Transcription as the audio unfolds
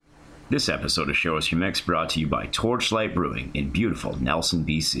This episode of Show Us Your Mix brought to you by Torchlight Brewing in beautiful Nelson,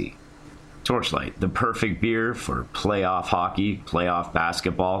 BC. Torchlight, the perfect beer for playoff hockey, playoff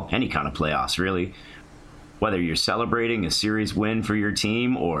basketball, any kind of playoffs, really. Whether you're celebrating a series win for your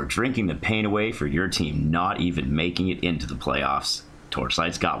team or drinking the pain away for your team not even making it into the playoffs,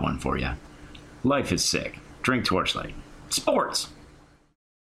 Torchlight's got one for you. Life is sick. Drink Torchlight. Sports!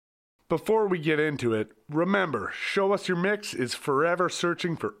 Before we get into it, remember, Show Us Your Mix is forever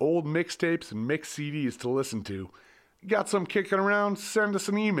searching for old mixtapes and mix CDs to listen to. Got some kicking around? Send us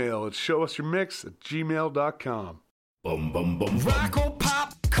an email at showusyourmix@gmail.com. Bum bum bum. Rock or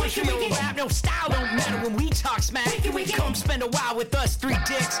pop, country or rap, no style don't matter when we talk smack. Come spend a while with us, three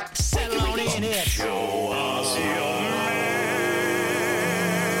dicks. Settle on in it. Show us your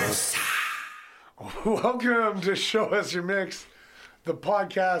mix. Welcome to Show Us Your Mix, the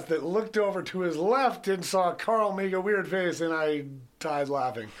podcast that looked over to his left and saw Carl make a weird face, and I died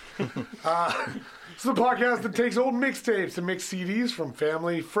laughing. It's the podcast that takes old mixtapes and mix CDs from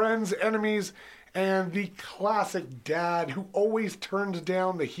family, friends, enemies, and the classic dad who always turns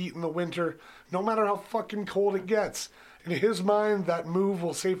down the heat in the winter, no matter how fucking cold it gets. In his mind, that move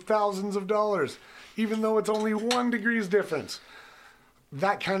will save thousands of dollars, even though it's only 1 degree's difference.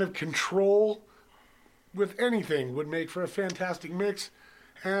 That kind of control with anything would make for a fantastic mix,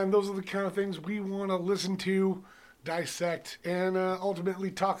 and those are the kind of things we want to listen to, dissect, and ultimately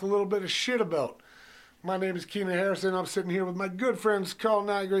talk a little bit of shit about. My name is Keenan Harrison. I'm sitting here with my good friends Carl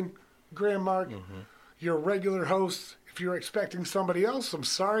Nygren, Graham Mark, your regular host. If you're expecting somebody else, I'm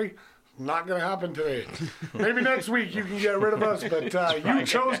sorry, not going to happen today. Maybe next week you can get rid of us, but you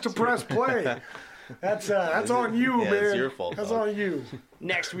chose to press play. That's on you, man. It's your fault. That's on you.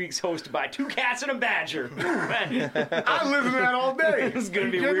 Next week's hosted by two cats and a badger. I live in that all day. This is going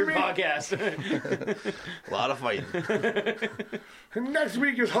to be a weird podcast. A lot of fighting. And next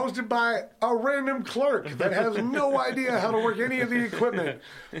week is hosted by a random clerk that has no idea how to work any of the equipment.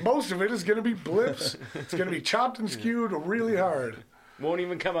 Most of it is going to be blips. It's going to be chopped and skewed really hard. Won't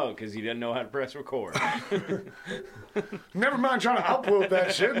even come out because he doesn't know how to press record. Never mind trying to upload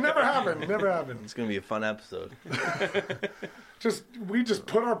that shit. Never happened. Never happened. It's going to be a fun episode. We just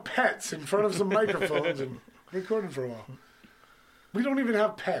put our pets in front of some microphones and recorded for a while. We don't even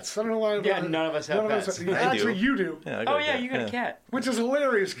have pets. I don't know why. Yeah, none of us have pets. Actually, you do. Yeah, You got a cat. Which is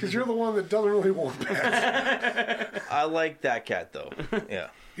hilarious because you're the one that doesn't really want pets. I like that cat, though. Yeah.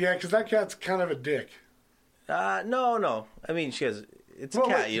 Yeah, because that cat's kind of a dick. No. I mean, it's a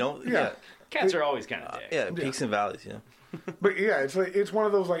cat, you know? Yeah. Cats are always kind of dick. Yeah, peaks and valleys, you know? But yeah, it's one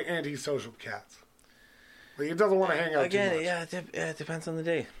of those like antisocial cats. Like it doesn't want to hang out too much. It depends on the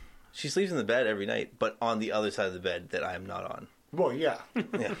day. She sleeps in the bed every night, but on the other side of the bed that I'm not on. Well, yeah.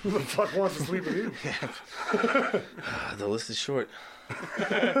 Yeah. Who the fuck wants to sleep with you? The list is short.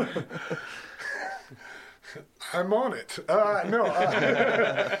 I'm on it.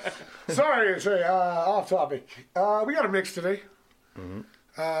 Sorry, off topic. We got a mix today.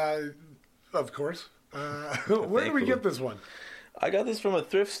 Of course. Where did we get this one? I got this from a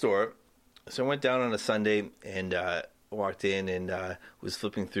thrift store. So I went down on a Sunday and walked in and was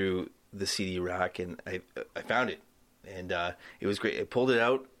flipping through the CD rack, and I found it. And it was great. I pulled it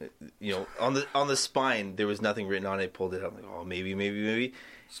out. You know, on the spine there was nothing written on it. I pulled it out. I'm like, oh, maybe.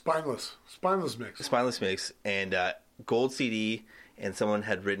 Spineless mix. Spineless mix and gold CD, and someone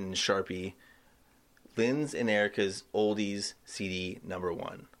had written in Sharpie, Lynn's and Erica's Oldies CD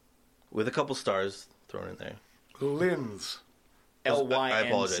 #1, with a couple stars thrown in there. Lynn's. Lynn's. I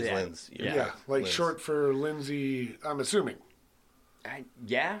apologize, Lynn's. Yeah, like Lynn's. Short for Lindsay. I'm assuming.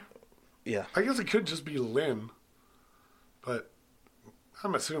 Yeah. Yeah. I guess it could just be Lynn, but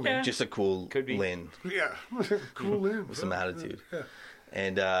I'm assuming. Yeah. Just a cool Could be. Lynn Yeah, cool Lynn with some attitude. Yeah.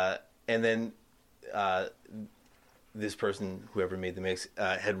 And then this person, whoever made the mix,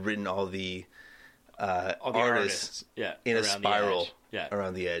 had written all the artists Yeah, in a around the spiral edge. Yeah.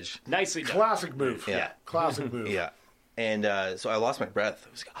 around the edge. Nicely done. Classic move. Yeah. Classic move. Yeah. And so I lost my breath.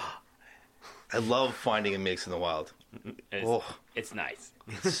 I was like, I love finding a mix in the wild. It's nice.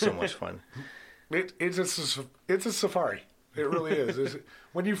 It's so much fun. It's a safari. It really is.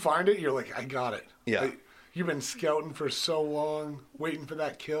 When you find it, you're like, I got it. Yeah. Like, you've been scouting for so long, waiting for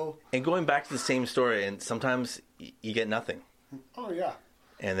that kill. And going back to the same story, and sometimes you get nothing. Oh, yeah.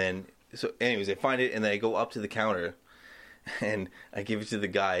 And then, so anyways, I find it, and then I go up to the counter, and I give it to the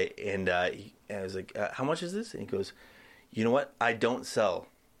guy, and I was like, how much is this? And he goes, you know what? I don't sell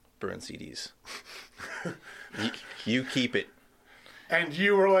burned CDs. you keep it. And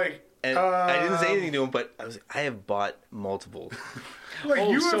you were like... And I didn't say anything to him, but I was like, I have bought multiple. Like,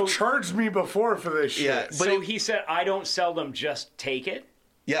 Oh, you so- have charged me before for this shit. Yeah. But So he said, I don't sell them, just take it?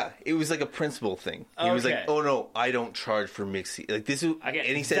 Yeah, it was like a principle thing. He was like, Okay. "Oh no, I don't charge for mixing." Like this is, I get,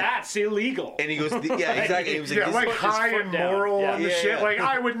 and he said, that's illegal. and he goes, "Yeah, exactly." He was like, Yeah, this, like put his high foot and down. moral Yeah. and the Yeah, shit. yeah. Like,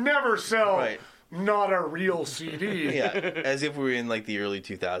 I would never sell Right. not a real CD. yeah, as if we were in like the early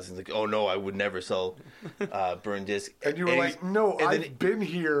 2000s. Like, oh no, I would never sell burn disc. And you were he's- like, no, and I've then- been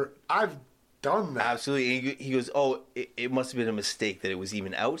here. I've done that. absolutely. And he goes, "Oh, it must have been a mistake that it was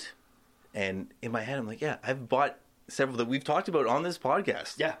even out." And in my head, I'm like, "Yeah, I've bought several that we've talked about on this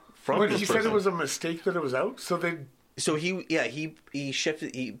podcast." Yeah. from But this he said person. it was a mistake that it was out, so they. So he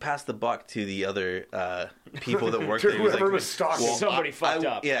shifted. He passed the buck to the other people that worked To there. He was whoever like, was stocking. Somebody fucked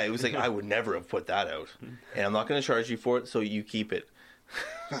up. Yeah, it was like I would never have put that out, and I'm not going to charge you for it. So you keep it.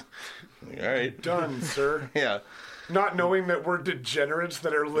 All right. Done, sir. Yeah. Not knowing that we're degenerates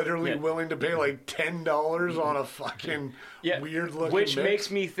that are literally Yeah. willing to pay like $10 on a fucking weird looking Which mix.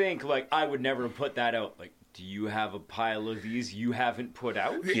 makes me think, like, I would never put that out. Like, do you have a pile of these you haven't put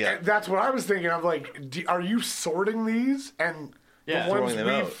out? Yeah. That's what I was thinking. I'm like, are you sorting these? And Yeah. the ones Throwing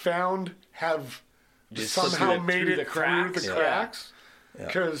them we've out. found have Just somehow slipped made through it the through cracks. the Yeah. cracks. Yeah.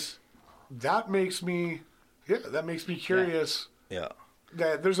 Because that makes me, that makes me curious Yeah.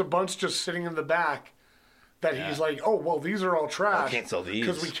 that there's a bunch just sitting in the back that he's Yeah. like, oh, well, these are all trash. can't sell these.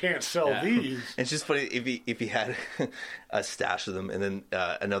 Because we can't sell Yeah. these. It's just funny if he had a stash of them, and then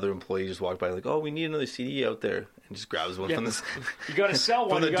another employee just walked by like, "Oh, we need another CD out there," and just grabs one from this You got to sell one.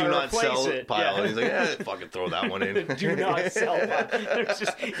 from the You do got to not replace sell it. pile, Yeah. and he's like, "Fucking throw that one in." Do not sell one. There's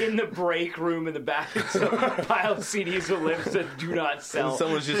just in the break room in the back, it's a pile of CDs of lips that do not And sell.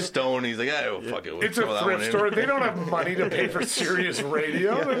 someone's just stoned. He's like, "Oh, fuck it, we'll It's a throw that one thrift in." store. They don't have money to pay for serious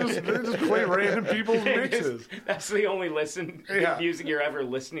radio. They just play random people's mixes. That's the only Yeah. music you're ever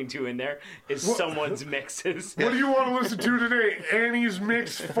listening to in there is someone's mixes. What do you want to listen to today? Annie's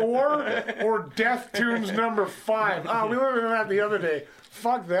Mix 4 or Death Tunes number 5? Oh, we listened to that the other day.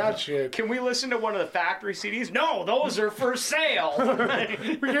 Fuck that shit. Can we listen to one of the factory CDs? No, those are for sale.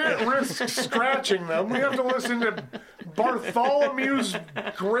 We can't risk scratching them. We have to listen to Bartholomew's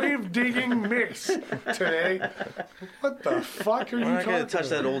grave digging mix today. What the fuck are you We're not talking gonna touch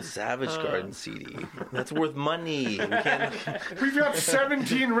about? that old Savage Garden CD. That's worth money. We can't. We've got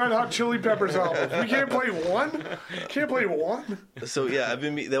 17 Red Hot Chili Peppers albums. We can't play one? Can't play one? So yeah,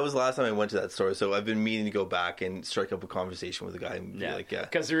 that was the last time I went to that store. So I've been meaning to go back and strike up a conversation with the guy and be like, "Yeah,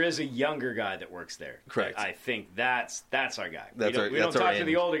 because there is a younger guy that works there. Correct. I think that's our guy. That's we our- don't that's our talk to end.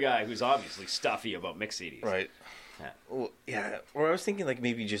 the older guy who's obviously stuffy about mix CDs. right." Yeah. Well, yeah. Or I was thinking like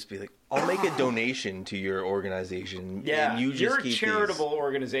maybe just be like, "I'll make a donation to your organization, Yeah, and you just you're a keep charitable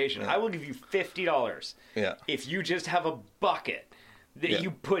organization. Yeah. I will give you $50 Yeah. if you just have a bucket that Yeah.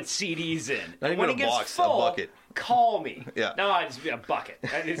 you put CDs in. Not And even when a it gets box, a full, bucket. call me. Yeah. No, I just a bucket.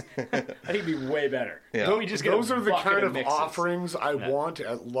 I think it'd be way better. Yeah. We just get Those a are the bucket kind of mixes. offerings I want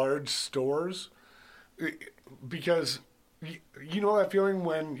at large stores. Because you know that feeling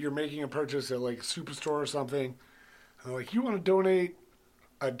when you're making a purchase at like a superstore or something, and they're like, you want to donate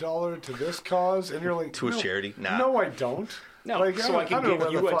 $1 to this cause? And you're like, To a "No, charity? Nah." No, I don't. No, Like, so I can don't know give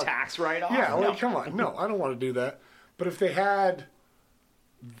where you the a fuck- tax write-off. Yeah, No. like, come on. No, I don't want to do that. But if they had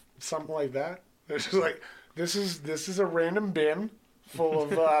something like that, it's just like, this is a random bin full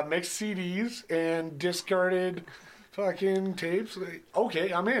of mixed CDs and discarded fucking tapes. Like,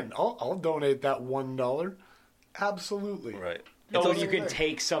 okay, I'm in. I'll donate that $1. Absolutely. Right. Oh, also- you can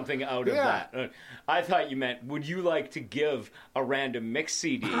take something out of Yeah. that. I thought you meant, would you like to give a random mix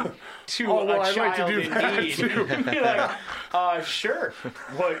CD to Oh, well, a I'd like to child do in that, need? too. You're like, sure.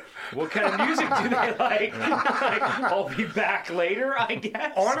 What kind of music do they like? I'll be back later, I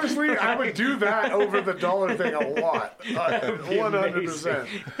guess. Honestly, I would do that over the dollar thing a lot. be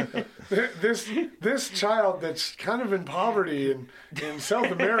 100%. This child that's kind of in poverty in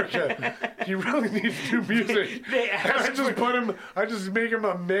South America, he really needs to do music. They And I asked just make him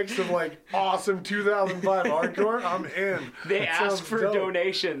a mix of like awesome 2005 hardcore. I'm in. They That ask sounds for dope.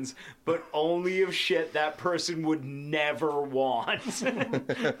 donations, but only of shit that person would never want.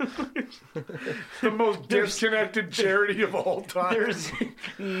 The most disconnected charity of all time. There's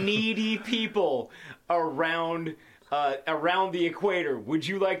needy people around the equator. Would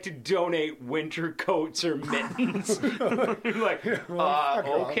you like to donate winter coats or mittens? Like, fuck off.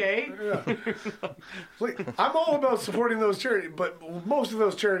 okay. Like, I'm all about supporting those charities, but most of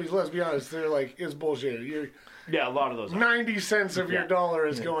those charities, let's be honest, they're like, it's bullshit. Yeah, a lot of those. Are. 90 cents of your Yeah. dollar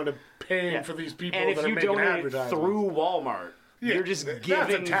is going to paying Yeah. for these people And if that are you making donate advertisements. through Walmart, Yeah, you're just that's a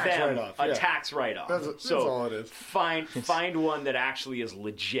giving tax them write-off, a yeah. tax write-off. That's all it is. Find one that actually is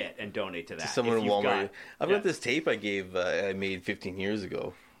legit and donate to that. Someone if in you've Walmart. got- I've yeah. got this tape I made 15 years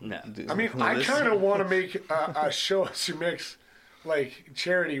ago. No. I mean, I kind of want to make a show us your mix like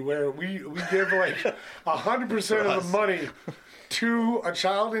charity where we give like 100% of the money to a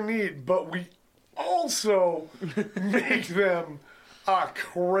child in need, but we also make them a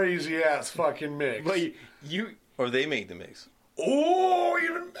crazy ass fucking mix. But you Or they make the mix. Oh,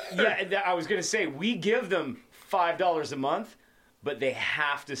 even better. yeah, I was gonna say we give them $5 a month, but they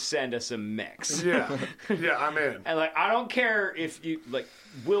have to send us a mix. Yeah, I'm in. And like, I don't care if you like,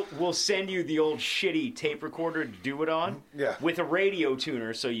 we'll send you the old shitty tape recorder to do it on. Yeah. With a radio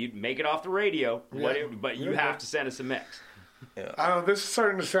tuner, so you make it off the radio, but you Yeah. have to send us a mix. I don't know. This is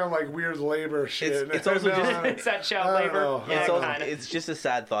starting to sound like weird labor shit. It's also just- It's that child I don't labor. know. Yeah, It's, also, kind of. it's just a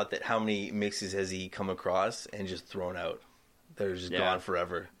sad thought that how many mixes has he come across and just thrown out? They're just Yeah. gone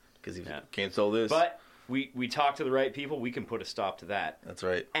forever because he Yeah. can't sell this. But we talk to the right people, we can put a stop to that. That's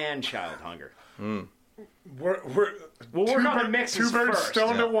right. And child hunger. We'll work on the mixes Two birds first.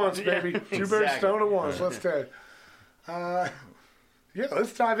 stoned at once, baby. Yeah, Two birds exactly. stoned at once. Let's say.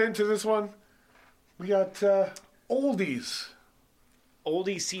 Let's dive into this one. We got oldies,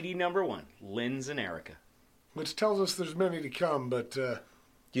 Oldie CD number 1, Linz and Erica. which tells us there's many to come, but Do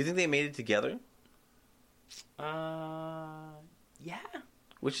you think they made it together? Yeah.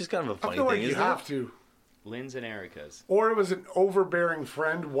 Which is kind of a I funny feel like thing, you isn't have it? to. Linz and Erica's. Or it was an overbearing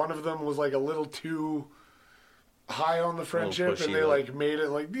friend. One of them was like a little too high on the friendship, pushy, and they like- like made it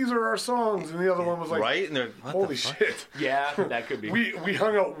like these are our songs, and the other one was like, Right? And they're what holy the fuck? shit. Yeah, that could be. We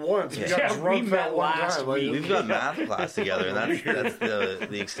hung out once. We got Yeah, drunk we that met one last time. Like, week. We've got math class together, and that's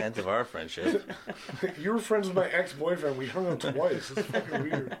the extent of our friendship. you were friends with my ex-boyfriend. We hung out twice. It's fucking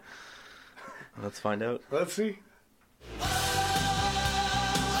weird. Let's find out. Let's see.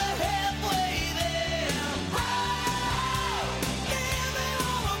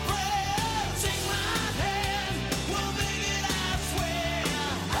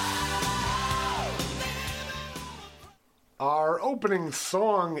 Our opening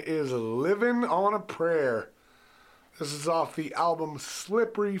song is Livin' on a Prayer. This is off the album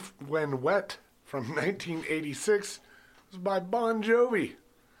Slippery When Wet from 1986. This is by Bon Jovi.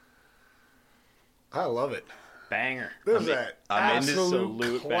 I love it. Banger. This is an I'm into absolute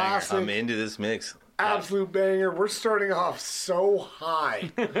banger. classic. I'm into this mix. Absolute banger. We're starting off so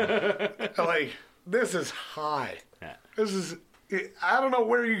high. Like, this is high. Yeah. This is... I don't know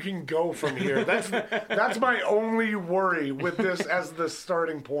where you can go from here. That's my only worry with this as the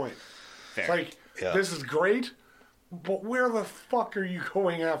starting point. Fair. Like, Yeah. this is great, but where the fuck are you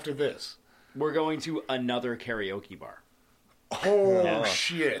going after this? We're going to another karaoke bar. Oh,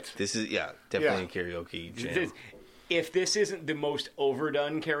 shit. This is definitely a karaoke jam. If this isn't the most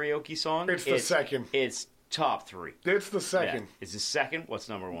overdone karaoke song, It's the second. It's top 3. It's the Yeah. second. Is the second? What's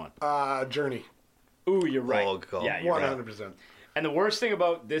number 1? Journey. Ooh, you're right. Oh, God. Yeah, you're right. 100%. And the worst thing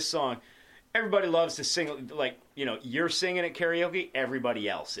about this song, everybody loves to sing, like, you're singing at karaoke, everybody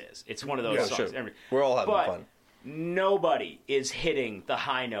else is. It's one of those Yeah, songs. sure. We're all having but fun. nobody is hitting the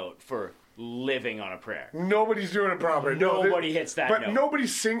high note for Living on a Prayer. Nobody's doing it proper. No, Nobody hits that But note.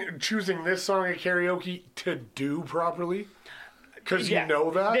 nobody's choosing this song at karaoke to do properly. Because Yeah. you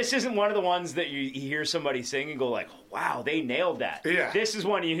know that. This isn't one of the ones that you hear somebody sing and go like, wow, they nailed that. Yeah. This is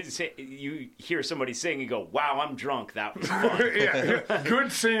one you hear somebody sing and go, wow, I'm drunk. That was fun. Yeah,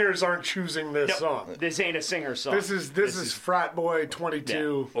 good singers aren't choosing this No, song. this ain't a singer song. This is Frat Boy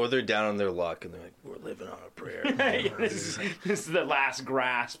 22. Or they're down on their luck and they're like, we're living on a prayer. this is the last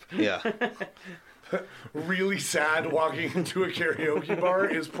grasp. Yeah. Really sad walking into a karaoke bar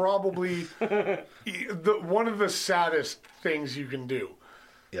is probably one of the saddest things you can do.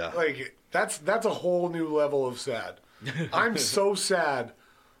 Yeah. Like that's a whole new level of sad. I'm so sad.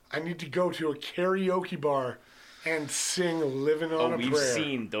 I need to go to a karaoke bar and sing "Living on a We've Prayer."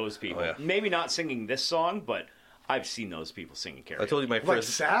 seen those people. Oh, yeah. Maybe not singing this song, but I've seen those people singing karaoke. I told you my Like first.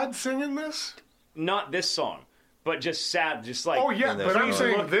 sad singing this? Not this song, but just sad. Just like, Oh yeah, And but that's I'm right.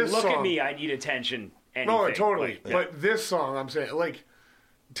 saying look, this look song. at me. I need attention. Anything. No, totally. Like, But this song, I'm saying, like,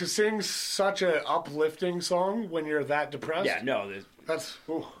 to sing such a uplifting song when you're that depressed. yeah, no. That's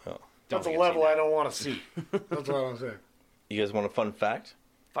Don't that's a think I've level seen I don't want to see. That's what I'm saying. You guys want a fun fact?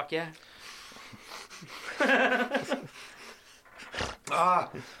 Fuck yeah. I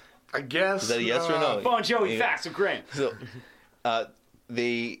guess. Is that a yes or no? Bon Jovi Yeah. facts of Grant. So,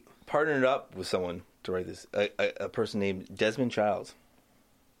 they partnered up with someone to write this. A person named Desmond Childs.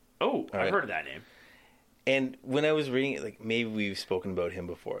 Oh, I've right. heard of that name. And when I was reading it, like maybe we've spoken about him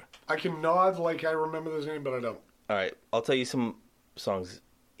before. I can nod like I remember his name, but I don't. All right, I'll tell you some songs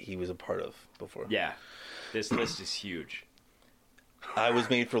he was a part of before. Yeah, this list is huge. I Was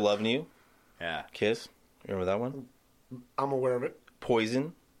Made for Loving You, Yeah. Kiss. Remember that one? I'm aware of it.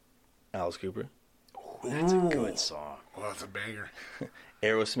 Poison, Alice Cooper. That's a good song. Well, that's a banger.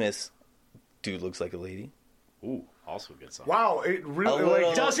 Aerosmith's Dude Looks Like a Lady. Ooh, also a good song. Wow, it really A little-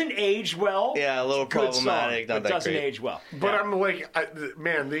 like. Doesn't age well. Yeah, a little Good song, problematic. Not but that doesn't great. age well. But Yeah. I'm like,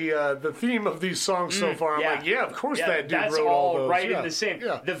 man, the theme of these songs so far, I'm yeah. like, yeah, of course Yeah, that dude that's wrote all those. right yeah. in the same.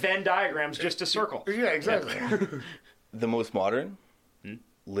 Yeah, The Venn diagram's just a circle. yeah, exactly. The most modern, Hmm?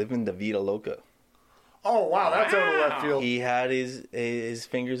 Living the Vida Loca. Oh wow, that's out of left Wow. field. He had his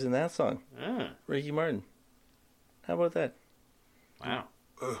fingers in that song. Ah, Ricky Martin. How about that? wow.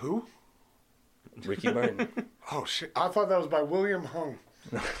 Who? Ricky Martin. Oh shit! I thought that was by William Hung.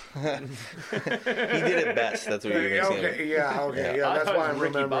 He did it best. That's what you're gonna say. Okay, yeah, I that's thought it why was I'm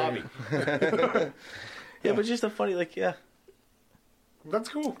Ricky remembering. Bobby. Yeah, but just a funny, like, yeah, That's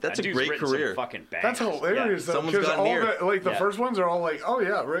cool. that's That a dude's great written career. Some fucking bangers. That's hilarious though, Someone's because gotten all near. the Yeah. first ones are all like, oh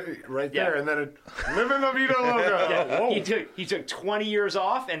yeah, right Yeah. there, and then it, living la vida loca. Yeah, Whoa. he took 20 years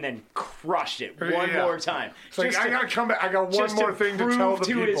off and then crushed it one Yeah. more time. It's like, Just I to- gotta come back. I got one just more thing to tell the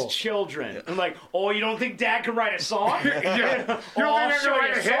to people. his children. I'm like, oh, you don't think Dad can write a song? Yeah. You don't Oh, think I'll I can show write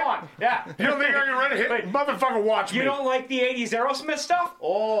you a a hit? song. Yeah. You don't think I can write a hit? Wait. Motherfucker, watch You me. don't like the 80s Aerosmith stuff?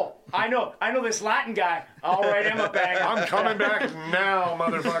 Oh, I know this Latin guy. I'll write him a banger. I'm coming back now,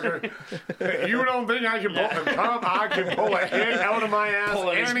 motherfucker. You don't think I can I can pull a hit out of my ass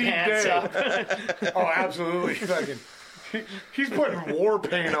Pulling his any pants day. up. Oh, absolutely. Fucking. He's putting war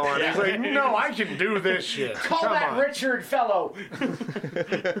paint on. He's like, no, I can do this shit. Call Come that on. Richard fellow.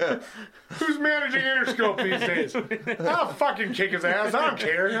 Who's managing Interscope these days? I'll fucking kick his ass. I don't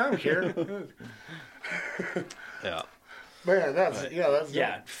care. Yeah. Man, that's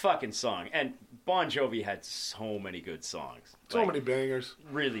Yeah, fucking song. And Bon Jovi had so many good songs. so Like, many bangers.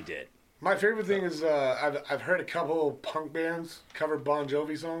 Really did. My favorite thing is I've heard a couple punk bands cover Bon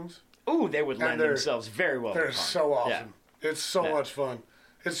Jovi songs. Ooh, they would lend they're- themselves very well. They're to punk. so awesome. It's so Yeah. much fun.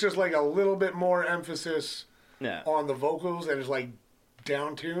 It's just like a little bit more emphasis Yeah. on the vocals, and it's like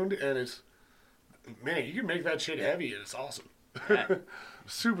down tuned, and it's, man, you can make that shit heavy, and it's awesome. Yeah.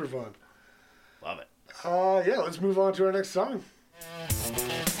 Super fun. Love it. Yeah, let's move on to our next song.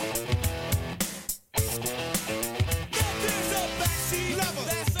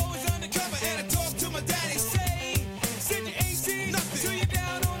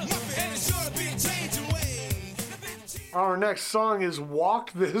 Our next song is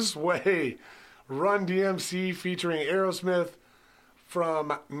Walk This Way, Run DMC featuring Aerosmith from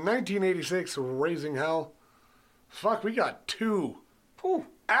 1986, Raising Hell. Fuck, we got two Ooh.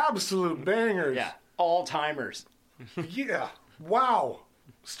 absolute bangers. Yeah. All timers. Yeah. Wow.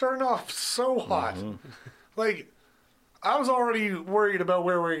 Starting off so hot. Like, I was already worried about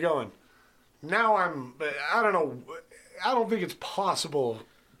where we were going. Now I don't know. I don't think it's possible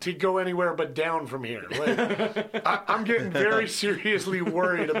to go anywhere but down from here. Like, I'm getting very seriously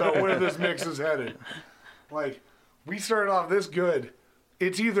worried about where this mix is headed. Like, we started off this good.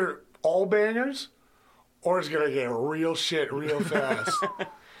 It's either all bangers or it's going to get real shit real fast.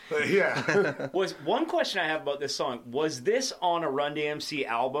 But yeah. Was one question I have about this song, was this on a Run DMC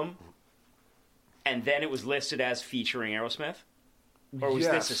album and then it was listed as featuring Aerosmith? Or was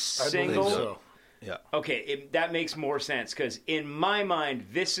Yes, this a I believe single? so. Yeah. Okay, that makes more sense because in my mind,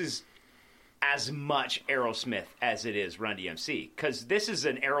 this is as much Aerosmith as it is Run DMC because this is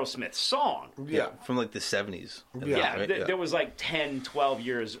an Aerosmith song. Yeah. From like the 70s. Yeah. Right? There was like 10, 12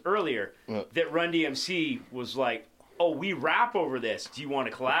 years earlier that Run DMC was like, oh, we rap over this. Do you want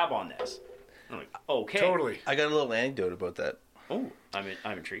to collab on this? I'm like, okay. Totally. I got a little anecdote about that. Oh,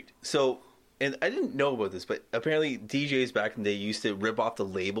 I'm intrigued. So, and I didn't know about this, but apparently DJs back in the day used to rip off the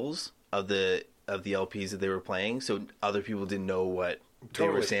labels of the LPs that they were playing, so other people didn't know what they were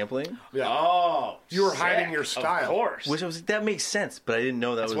Totally. sampling. Yeah. Oh, You were hiding sick. your style. Of course. Which I was like, that makes sense, but I didn't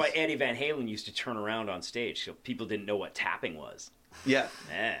know that That's was. why Eddie Van Halen used to turn around on stage so people didn't know what tapping was. Yeah.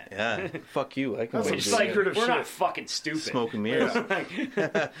 Yeah. Yeah. Fuck you. I can That's wait It's some to like, secretive we're not shit. fucking stupid. smoke and mirrors.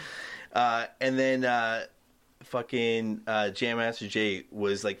 And then fucking Jam Master Jay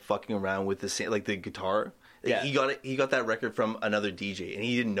was like fucking around with the guitar. Like, Yeah. He got that record from another DJ, and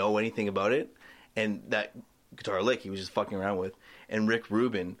he didn't know anything about it. And that guitar lick he was just fucking around with. And Rick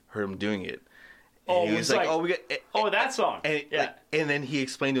Rubin heard him doing it. And Oh, he it was was like, like- "Oh, we got." Oh, that song. And, Yeah. and then he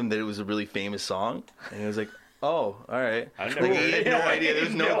explained to him that it was a really famous song, and he was like, "Oh, all right." I've Like, never he heard had it. no idea. There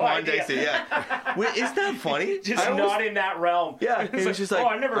was no No context. idea. Yeah. Wait, isn't that funny? Just I always- not in that realm. Yeah, It's he was like, just like, oh,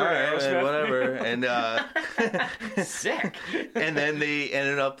 I never "All heard right, Aerosmith. whatever." And Sick. and then they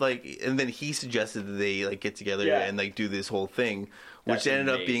ended up and then he suggested that they like get together Yeah. and like do this whole thing, which That's ended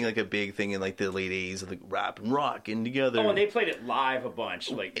up amazing. being like a big thing in like the late '80s, like rap and rock and together. Oh, and they played it live a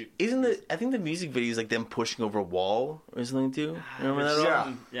bunch. Like, I think the music video is like them pushing over a wall or something too. Remember that? at all?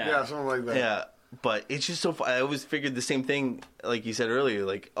 Yeah. Yeah. Yeah, something like that. Yeah. But it's just so fun. I always figured the same thing, like you said earlier.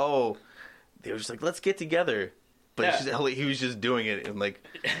 Like, oh, they were just like, let's get together. But it's just, he was just doing it and like,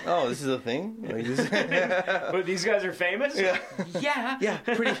 oh, this is a thing? Like, this... But these guys are famous? Yeah. Yeah.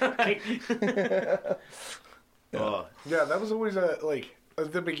 Pretty. Yeah, that was always like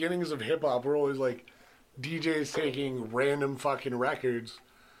at the beginnings of hip hop. We're always like DJs taking random fucking records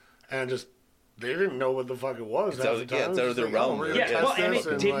and just they didn't know what the fuck it was. It's out of their realm. Really Yeah, well, and it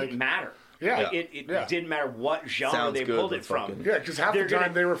and didn't matter. Yeah. Like, it didn't matter what genre Sounds they good, pulled but it from. fucking- Yeah, because half the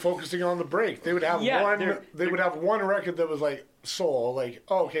time they were focusing on the break. They would have would have one record that was like soul, like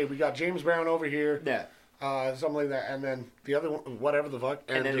okay, we got James Brown over here, something like that, and then the other one, whatever the fuck,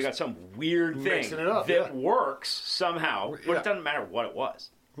 And then you got some weird thing mixing it up, that works somehow, but it doesn't matter what it was.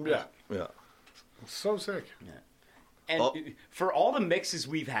 yeah, Yeah. so sick. And for all the mixes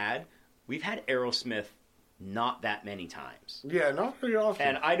we've had Aerosmith not that many times. Yeah, not very often.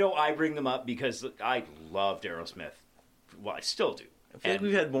 And I know I bring them up because I loved Aerosmith. Well, I still do. I feel like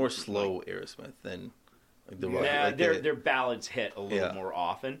we've had more slow Aerosmith than like the rock. Yeah, like their ballads hit a little more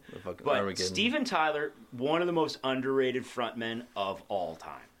often. But Armageddon. Steven Tyler, one of the most underrated frontmen of all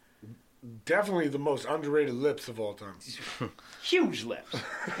time. Definitely the most underrated lips of all time. Huge lips.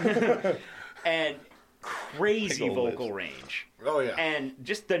 And crazy Big old vocal lips. range. Oh yeah, And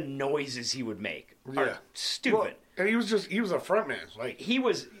just the noises he would make are stupid. Well, and he was a frontman. Like He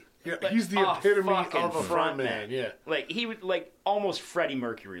was... yeah, like, he's the a epitome fucking of a frontman. Yeah, Like he would almost Freddie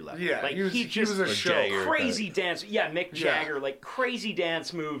Mercury level. yeah. Like he was a Like show. Jagger. crazy dance. Yeah, Mick Jagger, like crazy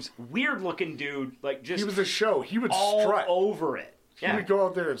dance moves. Weird looking dude. Like just He was a show. He would all strut. over it. He Yeah. would go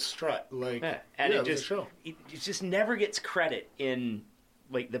out there and strut. Like Yeah. And yeah, it was just a show. it just never gets credit in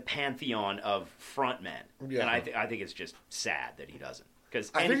like the pantheon of frontmen. Yeah. And I think it's just sad that he doesn't.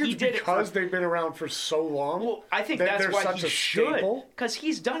 I think he it's did because it for, they've been around for so long. well, I think that that's they're why such he a should, staple. because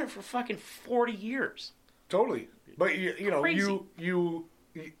he's done it for fucking 40 years. Totally. But you know, Crazy. you're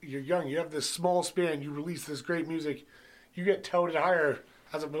young. You have this small span. You release this great music. You get touted higher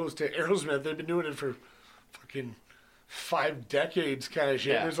as opposed to Aerosmith. They've been doing it for fucking 5 decades, kind of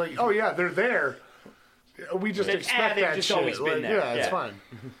shit. Yeah. And it's like, oh yeah, they're there. We just expect they've that just shit. always been Like, there. yeah, it's Yeah. fine.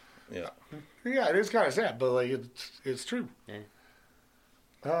 Yeah. Yeah, it is kind of sad, but like it's true.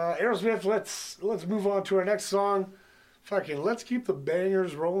 Aerosmith. Let's move on to our next song. Fucking let's keep the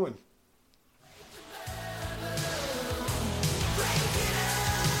bangers rolling.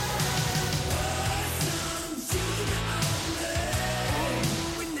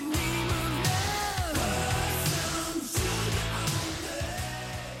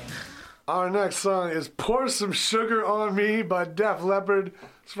 Our next song is Pour Some Sugar on Me by Def Leppard.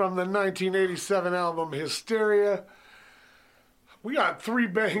 It's from the 1987 album Hysteria. We got 3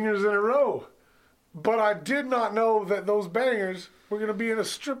 bangers in a row. But I did not know that those bangers were going to be in a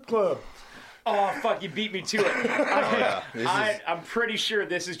strip club. Oh, fuck, you beat me to it. This is, I'm pretty sure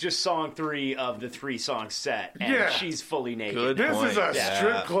this is just song 3 of the 3-song set, and Yeah. she's fully naked. Good. This point. is a Yeah.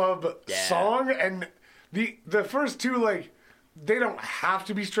 strip club Yeah. song, and the first 2, like, they don't have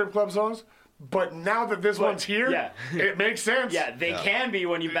to be strip club songs, but now that this one's here, yeah. it makes sense. Yeah, they can be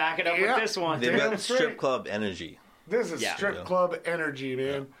when you back it up Yeah. with this one. they've Damn got straight. strip club energy. This is Yeah. strip Yeah. club energy,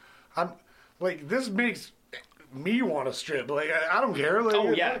 man. I'm like, this makes me want to strip. Like, I don't care. Like,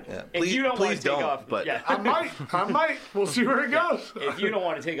 Oh, yeah. Yeah. If Please- you don't want please to take don't, off, but- yeah. I might. We'll see where it goes. If you don't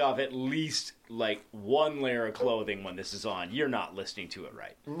want to take off at least like one layer of clothing when this is on, you're not listening to it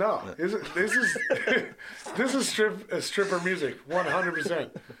right. No, this is this is stripper music,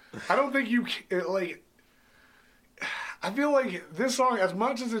 100%. I don't think you like. I feel like this song, as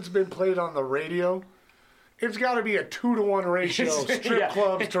much as it's been played on the radio, it's got to be a 2-to-1 ratio, strip Yeah.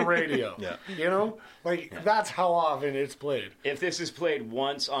 clubs to radio. Yeah. You know, like that's how often it's played. If this is played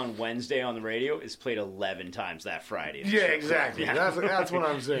once on Wednesday on the radio, it's played 11 times that Friday. Yeah, exactly. That's what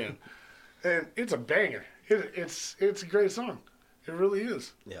I'm saying. And it's a banger. It's a great song. It really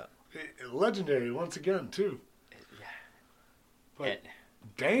is. Yeah. Legendary once again too. But And-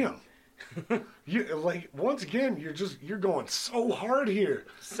 damn, you like once again you're going so hard here.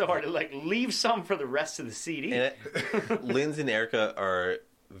 so hard to like leave some for the rest of the CD. And Linz and Erica are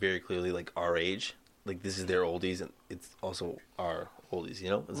very clearly like our age. Like this is their oldies, and it's also our oldies. You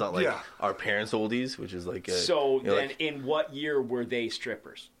know, it's not like Yeah. our parents' oldies, which is like. So you know, then, like, in what year were they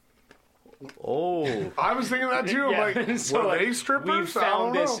strippers? oh, I was thinking that too. I'm like, So, were like, they strippers? We found I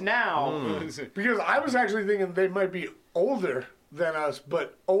don't this know. now. Because I was actually thinking they might be older than us,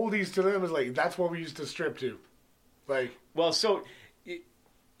 but oldies to them is like that's what we used to strip to. Like, Well, so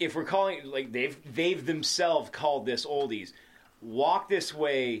if we're calling it like they've themselves called this oldies, Walk This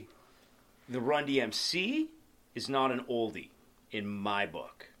Way, the Run DMC is not an oldie in my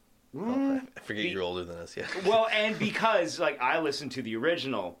book. I forget you're older than us, yeah. Well, and because like I listened to the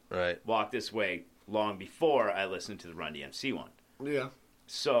original Right. Walk This Way long before I listened to the Run DMC one. Yeah.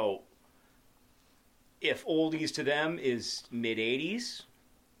 So if oldies to them is mid 80s,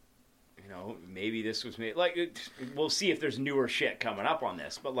 you know, maybe this was made like we'll see if there's newer shit coming up on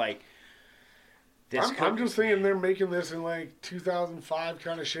this, but like this I'm just thinking they're making this in like 2005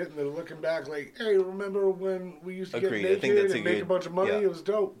 kind of shit, and they're looking back like, hey, remember when we used to Agreed. I get think naked that's and a make good- a bunch of money? yeah. It was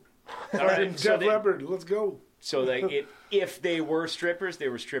dope. all right, Def so, Leppard, let's go. so like if they were strippers, they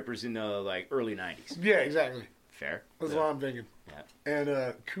were strippers in the like early 90s. Yeah, exactly. Fair. That's what I'm thinking. Yeah.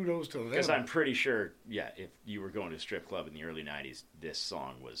 And kudos to them. Because I'm pretty sure, yeah, if you were going to a strip club in the early 90s, this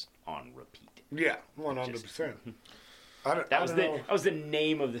song was on repeat. Yeah, 100%. That was the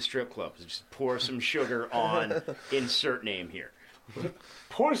name of the strip club. Just pour some sugar on insert name here.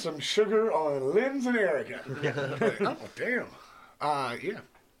 Pour some sugar on Linz and Erica. Oh, damn. Yeah.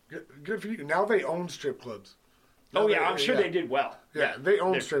 Good for you. Now they own strip clubs. Oh yeah, I'm sure they did well. Yeah, they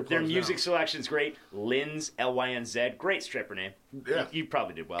own Their- strip clubs Their music now. selection's great. Linz, L-Y-N-Z, great stripper name. Yeah. You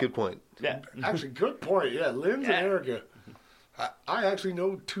probably did well. Good point. Yeah. Actually, good point. Yeah, Linz Yeah. and Erica. I actually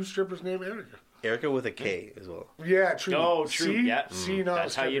know 2 strippers named Erica. Erica with a K as well. Yeah, true. Oh, true. C, Yeah. C, not That's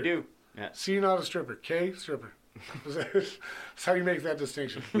a stripper. how you do. Yeah. C, not a stripper. K, stripper. That's how you make that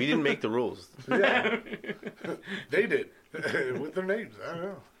distinction. We didn't make the rules. Yeah. They did. With their names. I don't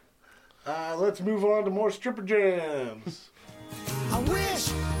know. Let's move on to more stripper jams. I wish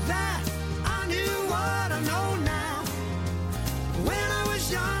that I knew what I know now. When I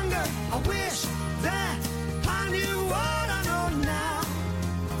was younger, I wish that I knew what I know now.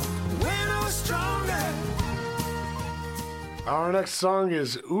 When I was stronger. Our next song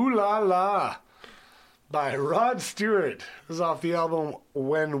is Ooh La La by Rod Stewart. This is off the album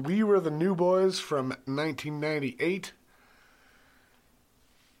When We Were the New Boys from 1998.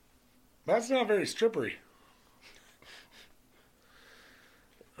 That's not very strippery.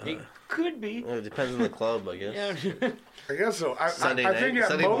 It could be. Well, it depends on the club, I guess. Yeah. I guess so. Sunday I night, think at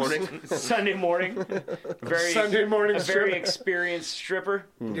Sunday most, morning. Sunday morning. Very, Sunday morning a very stripper. experienced stripper.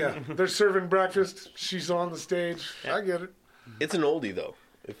 Yeah, they're serving breakfast. She's on the stage. I get it. It's an oldie though.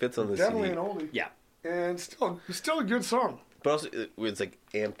 It fits on the Definitely CD. an oldie. Yeah. And still a good song. But also, it's like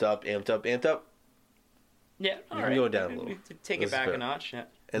amped up. Yeah. All can right. go down a little. Take That's it back fair. a notch. Yeah.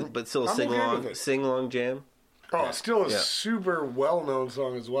 But still a I'm okay with it. sing along jam. Oh, it's still a Yeah. super well-known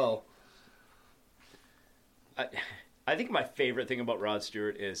song as well. I think my favorite thing about Rod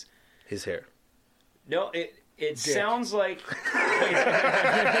Stewart is His hair. no, it sounds like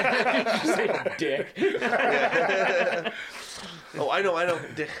Just say dick. Oh, I know. I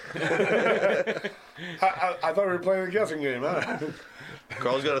thought we were playing a guessing game, huh?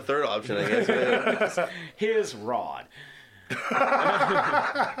 Carl's got a third option, I guess. His rod.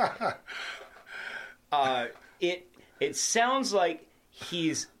 It sounds like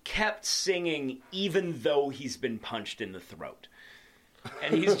he's kept singing even though he's been punched in the throat,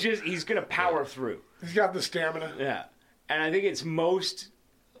 and he's gonna power through. He's got the stamina. Yeah, and I think it's most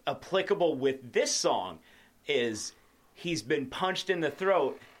applicable with this song is he's been punched in the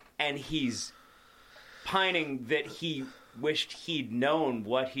throat and he's pining that he wished he'd known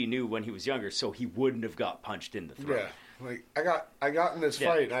what he knew when he was younger, so he wouldn't have got punched in the throat. Yeah. Like I got in this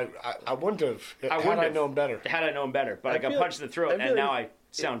Yeah. fight. I wouldn't have had wouldn't I have. known better. Had I known better, but I got feel- punched in the throat, I feel and now like- I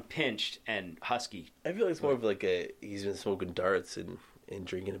sound pinched and husky. I feel like it's more of like he's been smoking darts and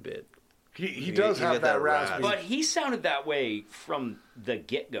drinking a bit. He does he have got that that rasp. raspy. But he sounded that way from the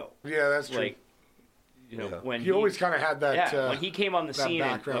get-go. Yeah, that's true. Like, you know, Yeah. when he always kind of had that. when he came on the that scene in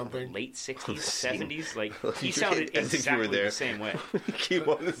background thing. late 60s, Scene. 70s, like, he sounded I think you were exactly there. the same way. Keep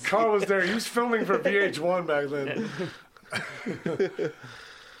on the Carl was there. He was filming for VH1 back then.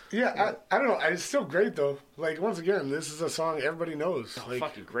 Yeah, I don't know. It's still great though. Like once again, this is a song everybody knows. Like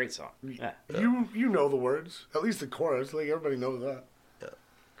Fucking great song. Yeah. you know the words, at least the chorus. Like everybody knows that.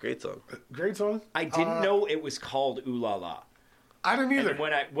 Great song. Great song. I didn't know it was called Ooh La La. I didn't either. And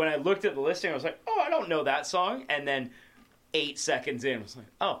when I looked at the listing, I was like, oh, I don't know that song. And then 8 seconds in, I was like,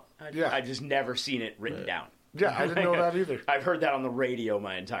 oh, Yeah. I just never seen it written down. Yeah, I didn't know that either. I've heard that on the radio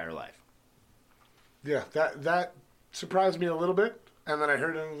my entire life. Yeah, that surprised me a little bit, and then I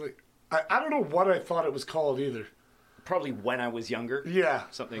heard it and I was like, I don't know what I thought it was called either. Probably when I was younger. Yeah,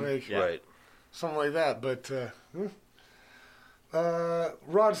 Something. like, Yeah. Right. something like that. But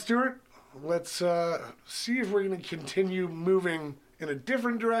Rod Stewart, let's see if we're going to continue moving in a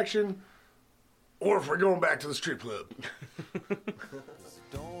different direction, or if we're going back to the strip club.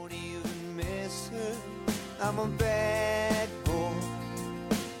 Don't even miss her. I'm a bad boy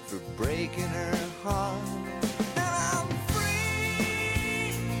for breaking her heart. And I'm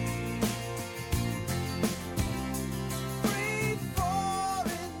free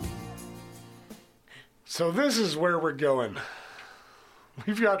So this is where we're going.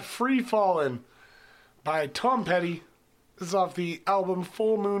 We've got Free Fallin' by Tom Petty. This is off the album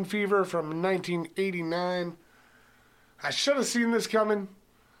Full Moon Fever from 1989. I should have seen this coming,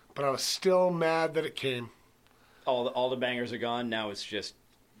 but I was still mad that it came. All the bangers are gone. Now it's just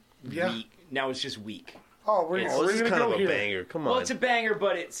weak. Now it's just weak. Oh, we're Oh, this is gonna kind go of a here. banger. Come on. Well, it's a banger,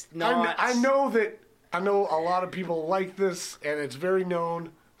 but it's not. I know a lot of people like this, and it's very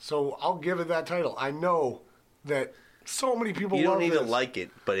known. So I'll give it that title. I know that so many people you love don't need this, to like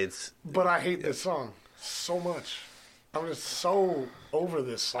it, but it's. but I hate this song so much. I'm just so over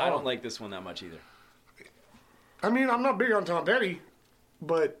this song. I don't like this one that much either. I mean, I'm not big on Tom Petty,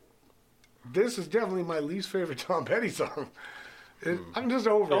 but this is definitely my least favorite Tom Petty song. I'm just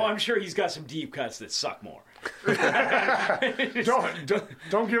over Oh, it. I'm sure he's got some deep cuts that suck more. Don't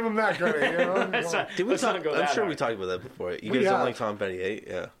give him that credit. You know? Let's not- Did we let's not talk? go I'm that sure we hard. talked about that before. You We guys don't have. like Tom Petty, eh?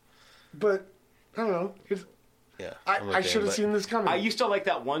 Yeah. But I don't know. Yeah. I I'm okay, should have but- seen this coming. I used to like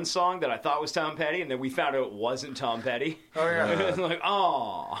that one song that I thought was Tom Petty, and then we found out it wasn't Tom Petty. Oh yeah. It's like,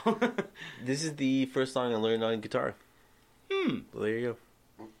 oh. This is the first song I learned on guitar. Well, there you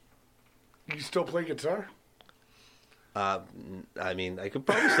You still play guitar? go. I mean, I could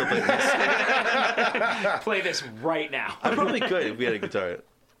probably still play this. Play this right now. I probably could if we had a guitar.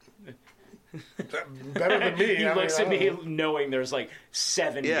 Better than me. He I looks mean, at I me don't know. knowing there's like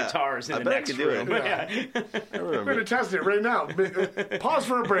 7 Yeah, guitars in I the bet I next could do it. room. Yeah. I I'm remember. going to test it right now. Pause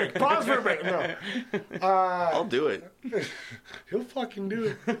for a break. Pause for a break. No. I'll do it. He'll fucking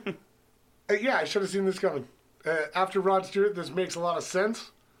do it. Yeah, I should have seen this coming. After Rod Stewart, this makes a lot of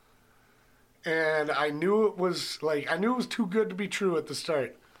sense. And I knew it was too good to be true at the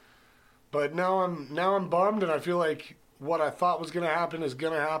start. But now I'm bummed, and I feel like what I thought was going to happen is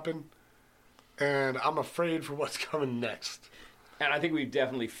going to happen. And I'm afraid for what's coming next. And I think we've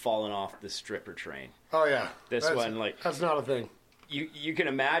definitely fallen off the stripper train. Oh yeah, This one, like- that's not a thing. You can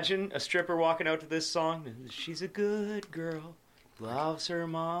imagine a stripper walking out to this song. She's a good girl, loves her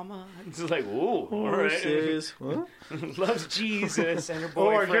mama. It's like, ooh, all right. Horses. Huh? Loves Jesus and her Oh,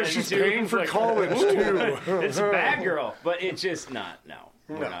 I boyfriend. guess she's too. paying for Like, college too. It's a bad girl, but it's just not. No,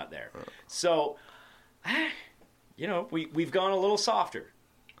 we're not there. So, we've gone a little softer.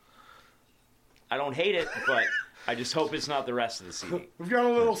 I don't hate it, but I just hope it's not the rest of the CD. We've got a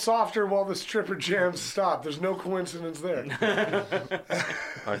little softer while the stripper jams stop. There's no coincidence there.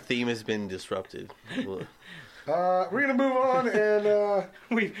 Our theme has been disrupted. Well, We're gonna move on and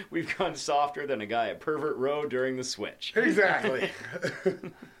We've gone softer than a guy at Pervert Road during the switch. exactly.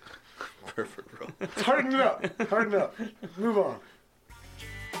 perfect role. Harden it up. Harden it up. Move on.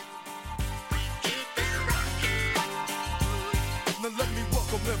 Now let me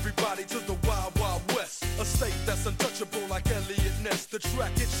welcome everybody to the Wild Wild West. A state that's untouchable like Elliot Ness. The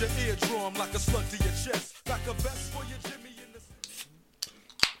track hits your eardrum like a slug to your chest. Like a vest for your Jimmy in the...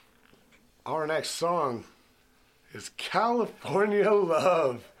 Our next song is California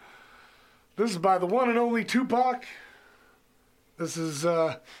Love. This is by the one and only Tupac. This is,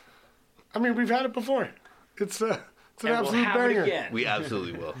 we've had it before. It's an And we'll absolute have banger. it again. We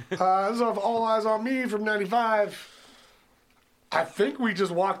absolutely will. This is off All Eyes on Me from 95. I think we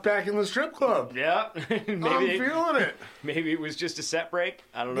just walked back in the strip club. Yeah, I'm maybe feeling it. maybe it was just a set break.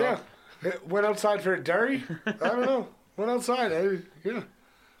 I don't know. Yeah. Went outside for a dairy. I don't know. Went outside. Yeah.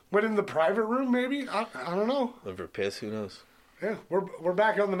 Went in the private room, maybe. I don't know. Over piss, who knows? Yeah, we're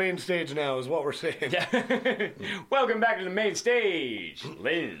back on the main stage now, is what we're saying. Welcome back to the main stage,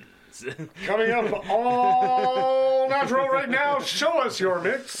 Linz. Coming up all natural right now. Show us your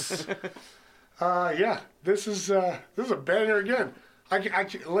mix. This is a banger again.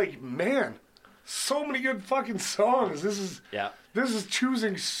 Man, so many good fucking songs. This is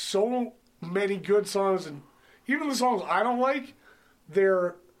choosing so many good songs, and even the songs I don't like,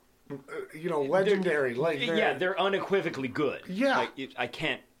 they're legendary. They're unequivocally good. Yeah. Like, I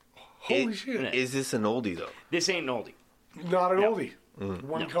can't. Holy shit. Is this an oldie, though? This ain't an oldie. Not an No. oldie.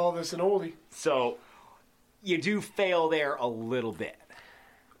 One call this an oldie. So you do fail there a little bit.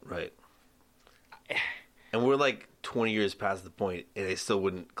 Right. And we're like 20 years past the point, and I still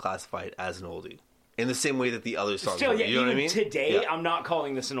wouldn't classify it as an oldie. In the same way that the other songs Still, are. yeah, You know what I even mean? today, Yeah. I'm not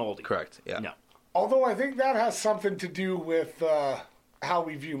calling this an oldie. Correct, yeah. No. Although I think that has something to do with how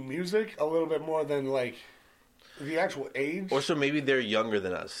we view music a little bit more than like the actual age. Or so maybe they're younger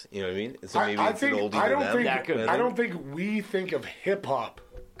than us. You know what I mean? So maybe I it's an think oldie I to don't them. think That could- I don't think we think of hip hop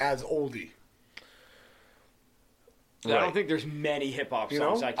as oldie. I Right. don't think there's many hip hop You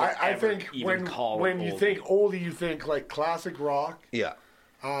know, songs I can I ever think even call when it you oldie. think oldie, you think like classic rock. Yeah.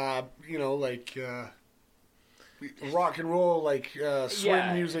 rock and roll, like swing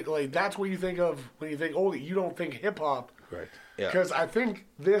Yeah. music, like that's what you think of when you think oldie. You don't think hip hop, Right. Yeah. because I think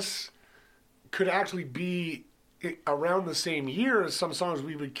this could actually be around the same year as some songs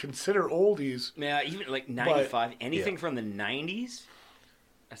we would consider oldies. Yeah, even like 95, anything from the 90s,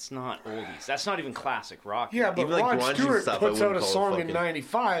 that's not oldies. That's not even classic rock. Yeah, but Even, like, Rod grunge and Stewart stuff, I puts out wouldn't a call it song in fucking-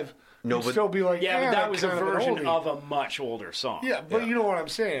 '95. No, You'd but- still be like, Yeah, but that was a kind of an version oldie. of a much older song. Yeah, but Yeah. you know what I'm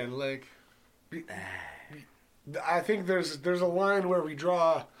saying. Like, I think there's a line where we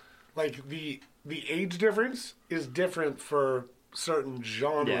draw, like the age difference is different for certain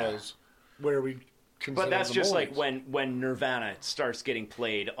genres where we consider. But that's them just oldies. like when Nirvana starts getting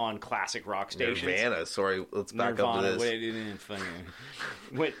played on classic rock stations. Nirvana. Sorry, let's back up to this. Wait, it isn't funny.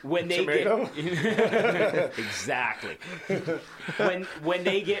 When they Tomato? get exactly when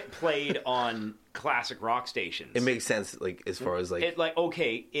they get played on classic rock stations, It makes sense, like as far as like it like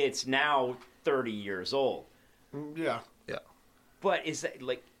okay, it's now 30 years old, yeah. yeah. but is that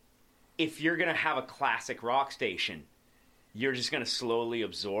like if you're gonna have a classic rock station, you're just gonna slowly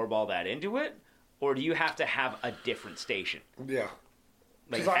absorb all that into it, or do you have to have a different station? Yeah.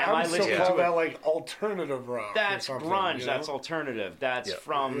 Like, Because I would still listening call to that it? like alternative rock. That's or something, grunge. you That's know? alternative. That's Yeah.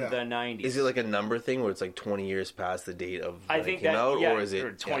 from Yeah. the 90s. Is it like a number thing where it's like 20 years past the date of when I it think came that out, yeah, or is it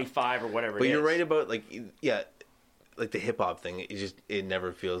or 25 or whatever? But it you're is. right about like like the hip hop thing. It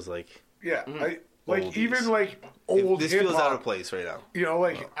never feels like Yeah. Mm-hmm. Like Oldies. even like old this hip feels out of hop. place right now. You know,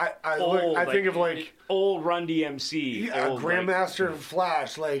 like I Old, think of like old Run DMC, old, Grandmaster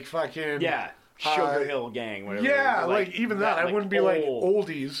Flash, like fucking yeah, Sugar Hill Gang, whatever. Yeah, like even that, I wouldn't be like old.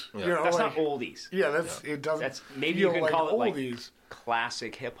 oldies. Yeah. You know, That's like, not oldies. Yeah, it doesn't. That's maybe feel you can like call it like oldies.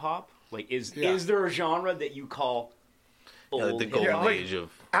 classic hip hop. Like is Yeah. there a genre that you call old? Yeah, like the hip golden hop? like- age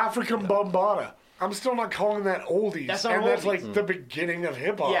of African Bombada. I'm still not calling that oldies. That's not and that's oldies. like the beginning of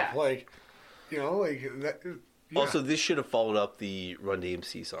hip hop. Yeah. Like, you know, like that. Yeah. Also, this should have followed up the Run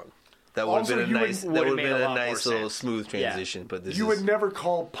DMC song. That would have Also, been a you would- nice. That would've would have made been a a lot more nice little sense. smooth Yeah. transition. But this you is would never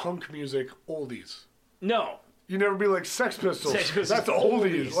call punk music oldies. No. You never be like Sex Pistols. Sex Pistols, That's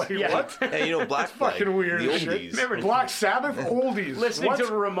oldies. oldies. Like Yeah. what? and you know Black Flag, Fucking weird the shit. oldies. Remember- Black Sabbath oldies. Listening what? to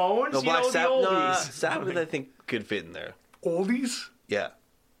the Ramones, No, you Black know, the Sabbath. oldies. Sabbath, I think could fit in there. oldies. Yeah.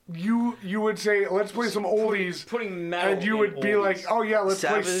 You would say let's play some oldies, Putting metal and you in would be oldies. like, oh yeah, let's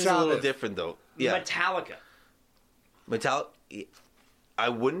Sabbath play is Sabbath. a little different though. Yeah. Metallica. I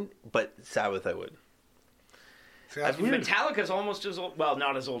wouldn't, but Sabbath I would. See, that's weird. Metallica's almost as old. Well,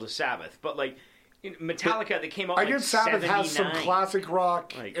 not as old as Sabbath, but like Metallica that came out. I like guess Sabbath has some 79. classic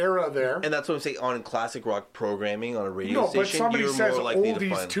rock Like- era there. And that's what I'm saying on classic rock programming on a radio No, but station. somebody you're says more likely to oldies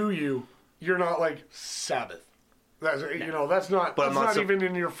find. to you, you're not like Sabbath. That's you know that's not But I'm that's not not even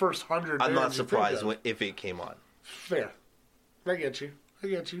in your first 100. I'm not bands you think surprised of. if it came on. Fair. I get you.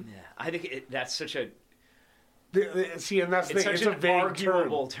 Yeah, I think that's such a See, and that's the it's thing. such It's a an vague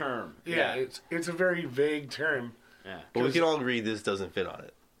arguable term. term. Yeah, it's a very vague term. yeah. But we can all agree this doesn't fit on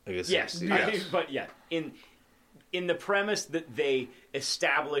it. I guess. Yes, it's- I think, but yeah, in the premise that they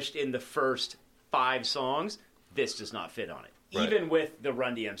established in the first 5 songs, this does not fit on it. Right. Even with the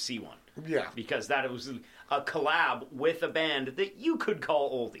Run DMC one, Yeah, because that was a collab with a band that you could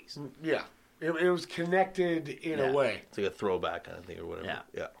call oldies. yeah. It was connected in Yeah. a way. It's like a throwback kind of thing or whatever. Yeah.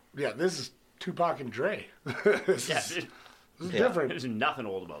 Yeah. Yeah, this is Tupac and Dre. this Yeah, is, this is Yeah. different. there's nothing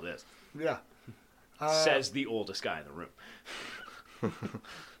old about this. Yeah. Says the oldest guy in the room.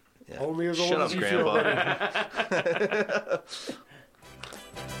 Yeah. Only as old Shut as up, you feel, Grandpa. buddy.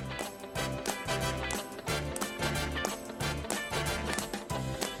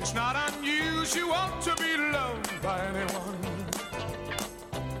 It's not unusual to be loved by anyone.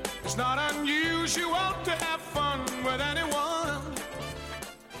 It's not unusual to have fun with anyone.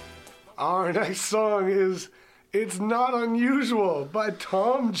 Our next song is It's Not Unusual by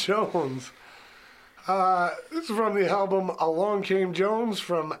Tom Jones. This is from the album Along Came Jones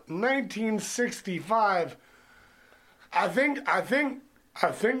from 1965. I think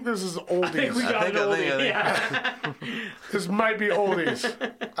this is oldies. I think we got an I oldie. think- Yeah. This might be oldies.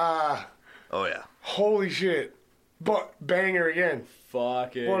 Oh yeah. Holy shit. But banger again.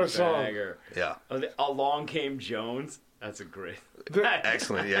 Fucking What a song. banger. Yeah. Along Came Jones. That's a great.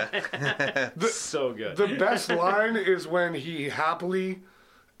 Excellent. Yeah. So good. The best line is when he happily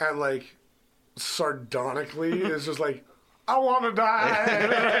and like sardonically is just like, I want to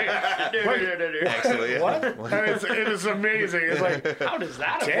die. Excellent. Yeah. What? And it is amazing. It's like, How does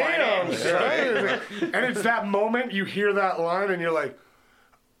that apply damn, to son. And it's that moment you hear that line and you're like,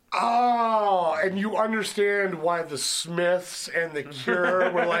 oh, and you understand why the Smiths and the Cure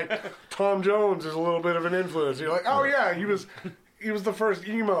were like, Tom Jones is a little bit of an influence. You're like, oh yeah, he was the first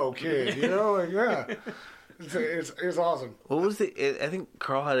emo kid, you know, like yeah. It's awesome. What was I think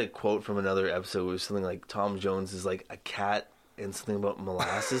Carl had a quote from another episode where it was something like Tom Jones is like a cat and something about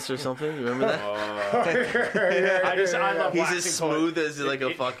molasses or something. You remember that? I love He's waxing as smooth poets. as like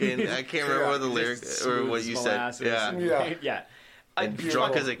a fucking. I can't remember what the lyric or what you said. Yeah. Yeah. And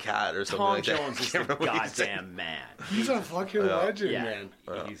drunk as a cat or something Tom like that. Jones is the goddamn man. He's a fucking legend, Yeah. man.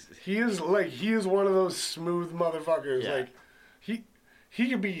 He's- He is one of those smooth motherfuckers. Yeah. Like he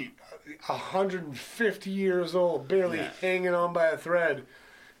could be 150 years old, barely hanging on by a thread,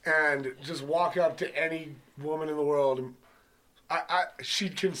 and just walk up to any woman in the world, and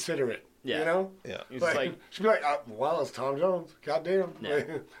she'd consider it. Yeah. You know? Yeah. He's Like, like, she'd be like, well, it's Tom Jones. Goddamn. Yeah.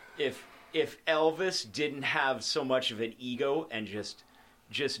 if Elvis didn't have so much of an ego and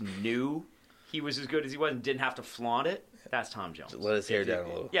just knew he was as good as he was and didn't have to flaunt it, that's Tom Jones. Let his hair down a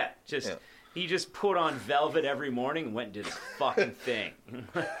little. Yeah, he just put on velvet every morning and went and did his fucking thing.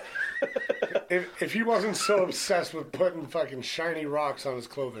 if he wasn't so obsessed with putting fucking shiny rocks on his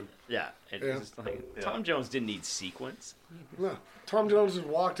clothing. Yeah, it's just like Tom Jones didn't need sequins. No. Tom Jones just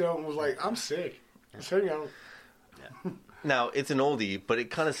walked out and was like, I'm sick. Just hang out. Now, it's an oldie, but it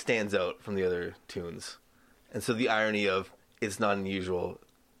kind of stands out from the other tunes. And so the irony of it's not unusual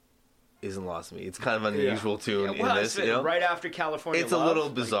isn't lost on me. It's kind of an unusual tune in this. You know? Right after California It's Love, a little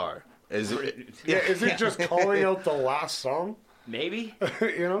bizarre. Is it? Yeah, is it just calling out the last song? maybe.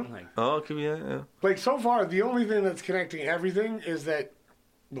 You know? Like, Oh, it could be. Yeah. Like, so far, the only thing that's connecting everything is that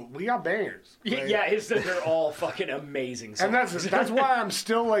we got bangers. Like, yeah, it's that they're all fucking amazing songs. And that's why I'm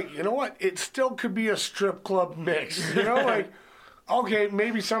still like, you know what? It still could be a strip club mix. You know, like, okay,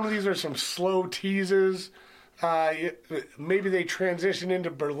 maybe some of these are some slow teases. Maybe they transition into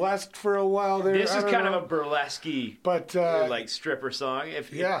burlesque for a while there. this I is don't kind know. of a burlesque-y, But, like stripper song.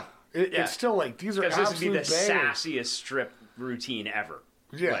 yeah. It's still like, these are Because this would be absolute the bangers. sassiest strip routine ever.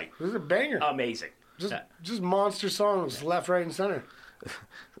 Yeah, Like, this is a banger. amazing. Just monster songs, left, right, and center.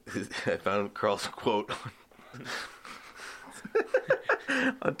 I found Carl's quote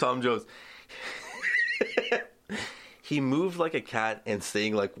on Tom Jones. He moved like a cat and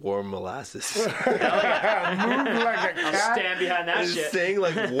sang like warm molasses. Move like a I'll cat. stand behind that He's shit. saying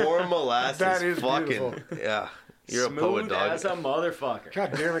like warm molasses. That is fucking beautiful. yeah. You're Smooth a poet, dog. as a motherfucker.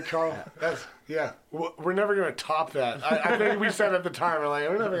 God damn it, Carl. That's We're never gonna top that. I think we said at the time, we're like,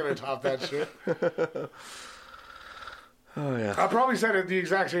 we're never gonna top that shit. Oh yeah. I probably said it at the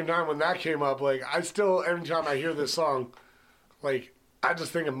exact same time when that came up. Like, I still, every time I hear this song, like, I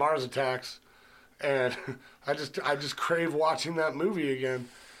just think of Mars Attacks, and I just crave watching that movie again.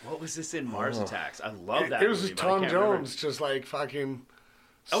 What was this in Mars Attacks? I love that It was movie, just but I Tom can't remember. Jones, just like fucking.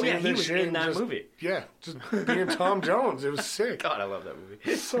 Oh, yeah, singing he this was shit in and that just- movie. Yeah, just being Tom Jones. It was sick. God, I love that movie.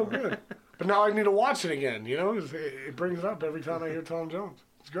 It's so good. But now I need to watch it again. You know, it brings it up every time I hear Tom Jones.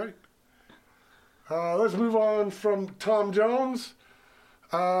 It's great. Let's move on from Tom Jones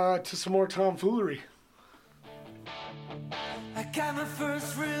to some more tomfoolery. I got my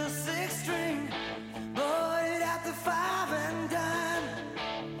first real six string, bought it at the 5 and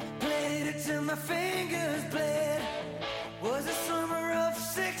dime. Played it till my fingers bled. Was the summer of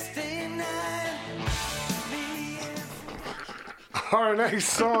 '69. Me and Our next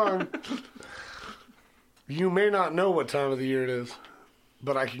song, you may not know what time of the year it is,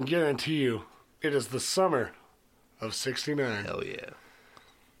 but I can guarantee you it is the summer of '69. Hell yeah.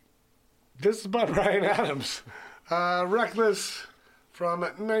 This is by Bryan Adams. Reckless from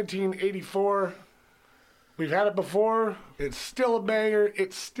 1984. We've had it before. It's still a banger.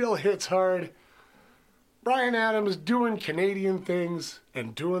 It still hits hard. Bryan Adams doing Canadian things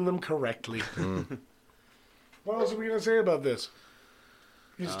and doing them correctly. What else are we going to say about this?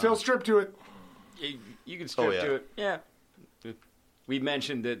 You still strip to it. You can strip yeah. to it. Yeah. We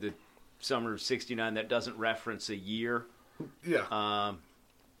mentioned that the summer of '69, that doesn't reference a year. Yeah.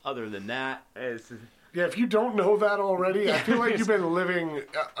 Other than that, it's, Yeah, if you don't know that already, I feel like you've been living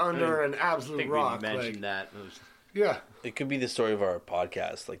under an I absolute think rock. we mentioned Like, that. yeah. It could be the story of our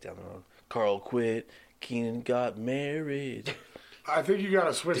podcast, like down the road. Carl quit. Keenan got married. I think you got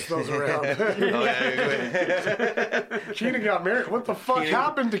to switch those around. Oh yeah. Keenan got married. What the fuck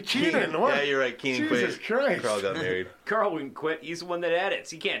happened to Keenan? What? Yeah, you're right. Keenan Jesus quit. Christ. Carl got married. Carl wouldn't quit. He's the one that edits.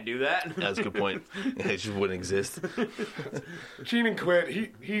 He can't do that. That's a good point. It just wouldn't exist. Keenan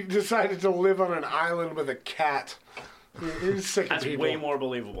quit. He decided to live on an island with a cat. He's sick of That's people. way more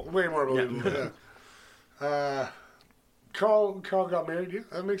believable. Way more believable. Yeah. Carl got married. Yeah,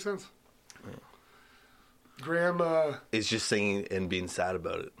 that makes sense. Graham, Is just singing and being sad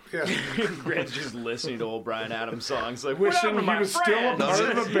about it. yeah, Graham's just listening to old Brian Adams songs, like wishing whatever, he my was still a friend. part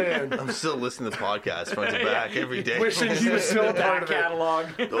of the band. I'm still listening to the podcast front to back every day. Wishing he was still a part Back of it. catalog.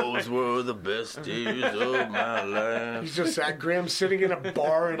 Those were the best days of my life. He's just at Graham sitting in a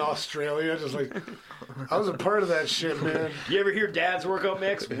bar in Australia, just like, I was a part of that shit, man. You ever hear Dad's workout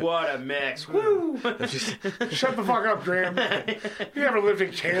mix? What a mix! Woo! Shut the fuck up, Graham. You ever lived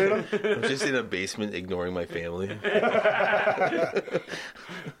in Canada? I'm just in a basement ignoring my family.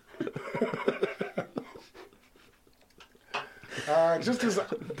 Just as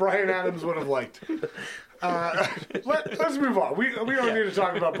Brian Adams would have liked. Let's move on. We don't need to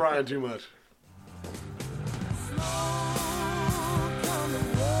talk about Brian too much.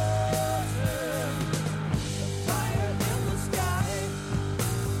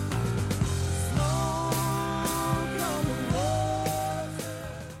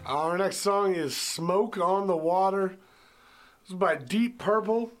 Our next song is Smoke on the Water. This is by Deep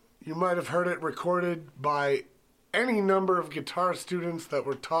Purple. You might have heard it recorded by any number of guitar students that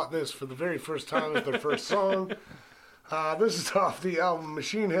were taught this for the very first time as their first song. This is off the album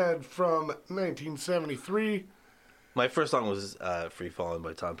Machine Head from 1973. My first song was Free Fallin'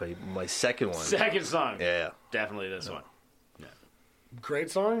 by Tom Petty. My second one. Second song. Yeah. Definitely this one.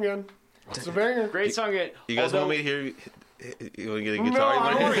 Great song again. It's a banger. Great song. You guys want me to hear... You want to get a guitar? No,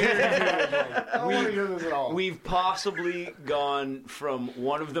 I don't want to hear this. I don't want to hear this at all. We've possibly gone from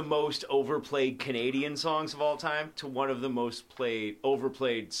one of the most overplayed Canadian songs of all time to one of the most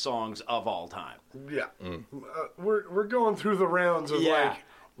overplayed songs of all time. Yeah. We're going through the rounds of Yeah. like,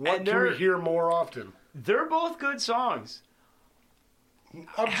 what And can we they're- hear more often? They're both good songs.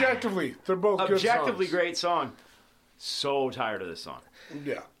 Objectively, they're both good songs. Objectively great song. So tired of this song.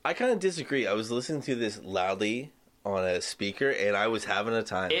 Yeah. I kind of disagree. I was listening to this loudly on a speaker, and I was having a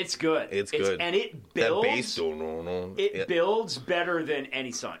time. It's good. It's good. And it that builds. bass. It builds better than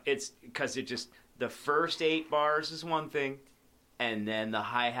any song. It's because it just the first 8 bars is one thing, and then the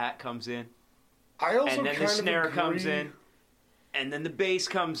hi-hat comes in, I also and then kind the of snare agree. comes in, and then the bass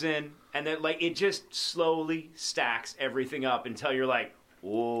comes in, and then like it just slowly stacks everything up until you're like,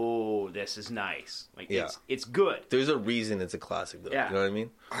 "Whoa, this is nice." Like Yeah. it's good. There's a reason it's a classic, though. Yeah. You know what I mean?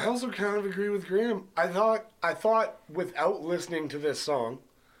 I also kind of agree with Graham. I thought without listening to this song,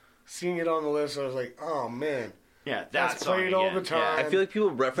 seeing it on the list, I was like, oh man. Yeah, That's that song played all again. the time. I feel like people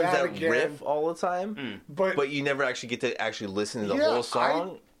reference That that again. riff all the time, Mm. But you never actually get to actually listen to the Yeah, whole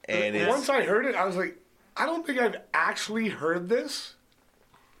song. And it's, once I heard it, I was like, I don't think I've actually heard this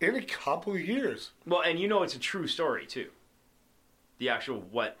in a couple of years. Well, and you know it's a true story too. The actual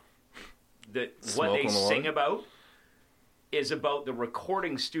what they Smoke on the sing Water? about is about the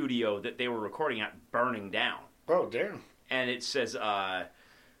recording studio that they were recording at burning down. Oh damn. And it says,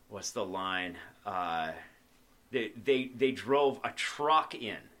 what's the line? They drove a truck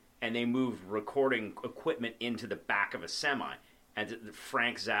in and they moved recording equipment into the back of a semi. And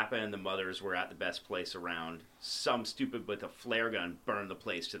Frank Zappa and the Mothers were at the best place around. Some stupid with a flare gun burned the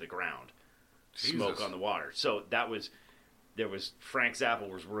place to the ground. Smoke Jesus. on the Water. So there was Frank Zappa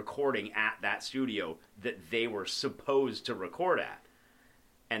was recording at that studio that they were supposed to record at.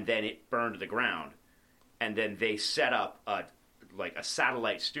 And then it burned to the ground. And then they set up a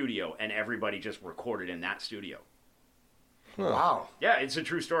satellite studio and everybody just recorded in that studio. Wow. Yeah, it's a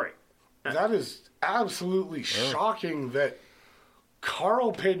true story. That is absolutely shocking that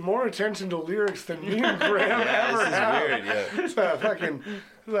Carl paid more attention to lyrics than me and Graham ever this is have. weird. Yeah. It's a fucking,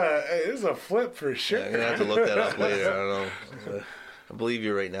 it's a flip for sure. I'm gonna have to look that up later. I don't know. I believe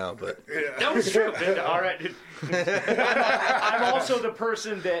you right now, but That was true. All right. I'm also the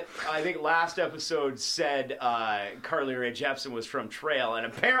person that I think last episode said Carly Rae Jepsen was from Trail, and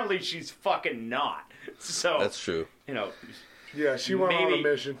apparently she's fucking not. So that's true. You know, Yeah, she went on a Maybe-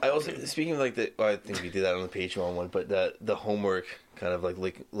 mission. I also, speaking of like I think we did that on the Patreon one, but the homework kind of like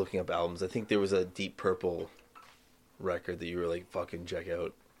looking up albums. I think there was a Deep Purple record that you were like, fucking check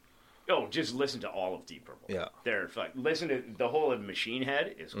out. oh, just listen to all of Deep Purple. Yeah. They're listen to the whole of Machine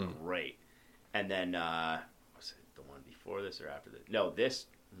Head is great, and then was it the one before this or after this? No, this.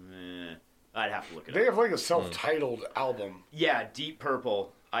 I'd have to look it They up. have like a self-titled album. Yeah, Deep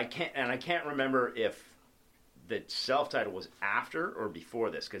Purple. I can't remember if the self-title was after or before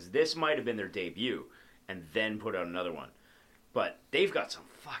this, because this might have been their debut, and then put out another one. But they've got some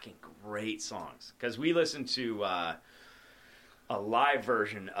fucking great songs. Because we listened to a live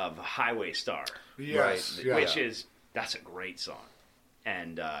version of Highway Star, Yes, Right, yeah. which that's a great song.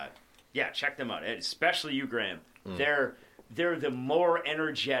 And yeah, check them out. And especially you, Graham. They're the more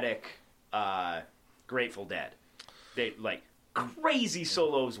energetic Grateful Dead. They like crazy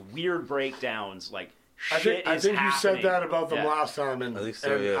solos, weird breakdowns, like shit I is think you said happening. that about them Yeah. last time, and I think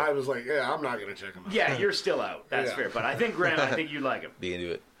so, and yeah. I was like, yeah, I'm not gonna check them out. Yeah, you're still out. That's Yeah. fair. But I think Graham, I think you like him. Be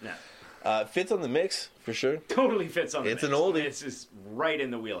into it. Yeah. Fits on the mix for sure. Totally fits on the It's mix. an oldie. It's just right in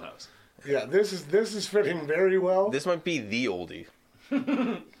the wheelhouse. Yeah, this is fitting very well. This might be the oldie.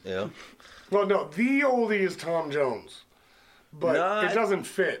 Yeah. Well, no, the oldie is Tom Jones, but Not- it doesn't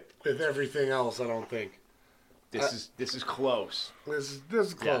fit with everything else. I don't think This is close. this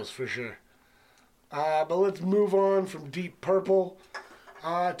is close for sure. But let's move on from Deep Purple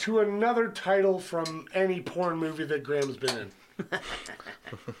to another title from any porn movie that Graham's been in.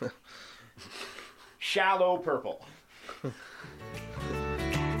 Shallow Purple.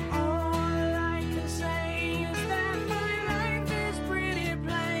 All I can say is that my life is pretty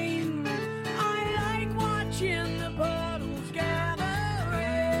plain. I like watching the puddles gather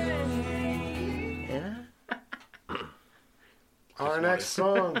rain. Yeah. Our next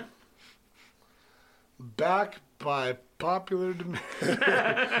song, Back by Popular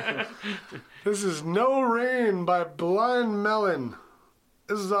Demand. This is No Rain by Blind Melon.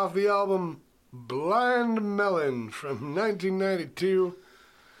 This is off the album Blind Melon from 1992.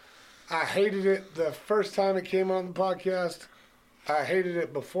 I hated it the first time it came on the podcast. I hated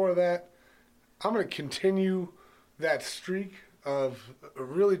it before that. I'm going to continue that streak of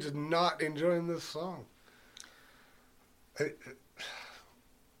really just not enjoying this song.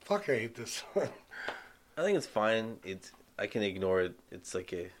 Fuck, I hate this song. I think it's fine. I can ignore it. It's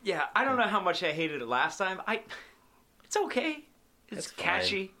like a Yeah, I don't know how much I hated it last time. It's okay. It's It's fine.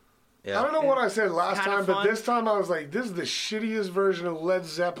 catchy. yeah. I don't know what I said last Kinda time, but fun. this time I was like, this is the shittiest version of Led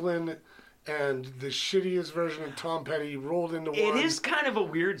Zeppelin and the shittiest version of Tom Petty rolled into one. It is kind of a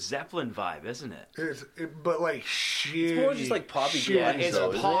weird Zeppelin vibe, isn't it? But like shitty. It's more just like poppy shitty. grunge. it's though,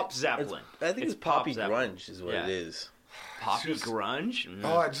 isn't pop it? Zeppelin. I think it's pop poppy Zeppelin. grunge is what Yeah. it is. Poppy just- grunge? Mm.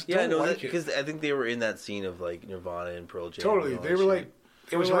 Oh, I just Yeah, don't no, like it. because I think they were in that scene of like Nirvana and Pearl Jam. Totally, and all they that were shit. like.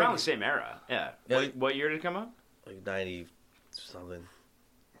 It was they were around like- the same era. Yeah. Yeah. What year did it come out? like 90 something.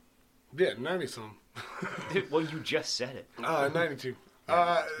 Yeah, 90 something. Well, you just said it. 92.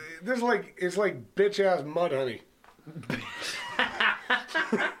 This is like it's like bitch ass mud honey.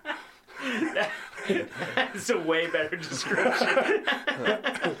 That's a way better description.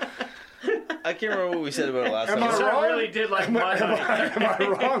 I can't remember what we said about it last Am time. I So wrong? I really did like Mud Honey. Am I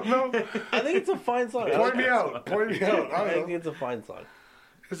wrong though? I think it's a fine song. Point me out. Point me out. I I don't think know. it's a fine song.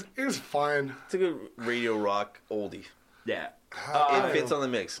 It's fine. It's a good radio rock oldie. Yeah. It fits on the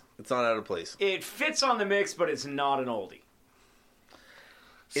mix. It's not out of place. It fits on the mix, but it's not an oldie.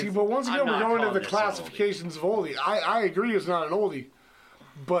 See, but once I'm again, we're not going to calling the this an classifications of oldie. I agree it's not an oldie,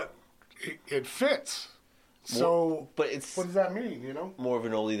 but it fits. So, But it's what does that mean, you know? more of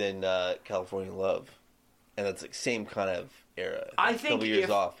an oldie than California Love. And that's like same kind of era. I A think couple years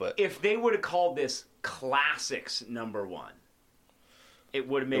if, off, but if they would have called this Classics #1, it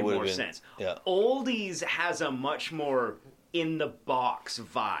would have made would've more been- sense. yeah. Oldies has a much more in the box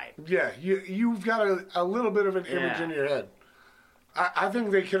vibe. Yeah, you've got a little bit of an image Yeah. in your head. I think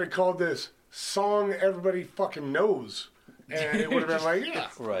they could have called this Song Everybody Fucking Knows, and it would have been like, yeah,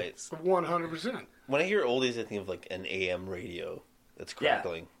 right. 100%. When I hear oldies, I think of like an AM radio that's Yeah.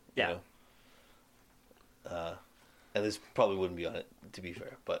 crackling. Yeah. You know? And this probably wouldn't be on it, to be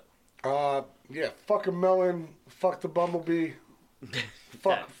fair. But Yeah, fuck a melon, fuck the bumblebee.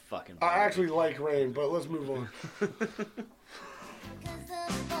 Fuck. That fucking. I actually like rain, but let's move on. Cause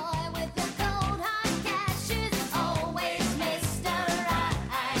the boy with the cold hard cash is always Mr.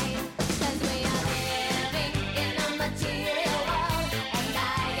 Right. 'Cause we are living in a material world, and I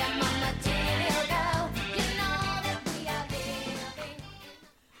am a material girl. You know that we are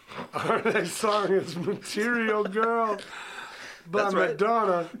living. Our next song is Material Girl by That's right.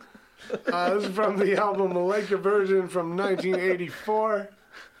 Madonna. This is from the album Malika Version from 1984.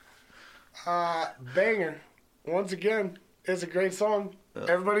 Banger. Once again, it's a great song.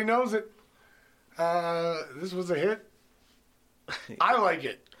 Everybody knows it. This was a hit. I like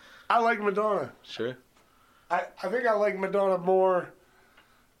it. I like Madonna. sure. I think I like Madonna more.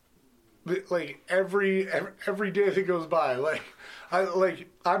 Like every day that goes by,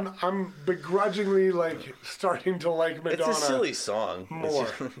 I'm begrudgingly like starting to like Madonna. It's a silly song. more.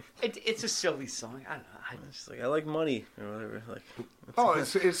 It's a silly song. I don't know. It's just like I like money or whatever. Like Oh,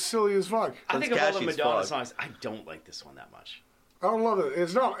 it's silly as fuck. I It's think of all the catchy as Madonna fuck. songs, I don't like this one that much. I don't love it.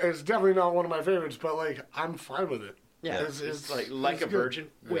 It's definitely not one of my favorites, but like I'm fine with it. Yeah, It's like it's a good. Virgin,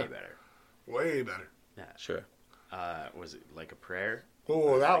 way Yeah. better. Way better. sure. Was it Like a Prayer?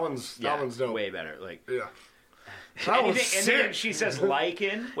 Oh, that one's Yeah, dope. way better. Like Yeah. That was anything, anything sick. she says like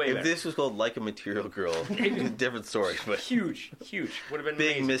in, way If better. this was called Like a Material Girl, different story. But Huge. Would have been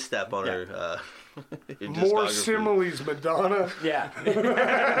big amazing. misstep on Yeah. her Your More discography. similes, Madonna.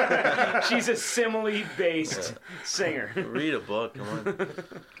 Yeah. She's a simile-based singer. Read a book, come on.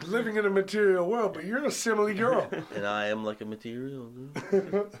 Living in a material world, but you're a simile girl. And I am like a material.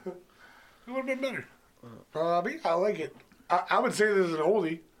 It would have been better. But yeah, I like it. I would say this is an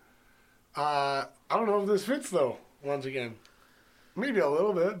oldie. I don't know if this fits, though, once again. Maybe a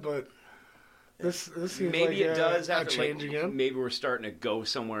little bit, but this seems Maybe like it does a have to, change like, again. maybe we're starting to go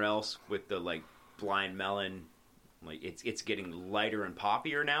somewhere else with the, like, Blind Melon. Like, it's getting lighter and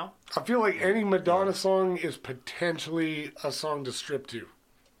poppier now. I feel like any Madonna song is potentially a song to strip to.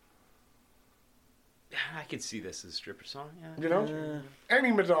 I could see this as a stripper song, yeah. You know?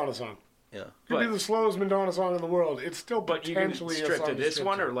 Any Madonna song. Yeah. Could be But- the slowest Madonna song in the world. It's still But you can potentially a strip song to this strip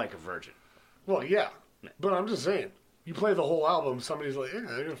one to. or like a virgin? Well, yeah. But I'm just saying. You play the whole album, somebody's like,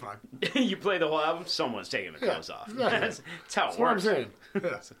 yeah, you're fine. You play the whole album, someone's taking their Yeah, clothes off. exactly. That's how it That's what I'm works. saying.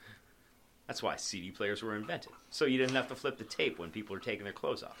 Yeah. That's why CD players were invented. So you didn't have to flip the tape when people are taking their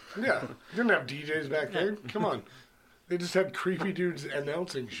clothes off. Yeah. Didn't have DJs back then. Come on. They just had creepy dudes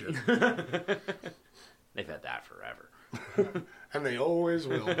announcing shit. They've had that forever. And they always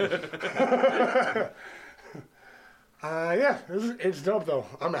will. Yeah, it's dope, though.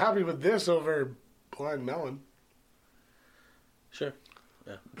 I'm happy with this over Blind Melon. Sure.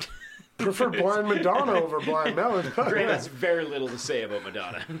 Prefer Blind Madonna over Blind Melon. Graham has very little to say about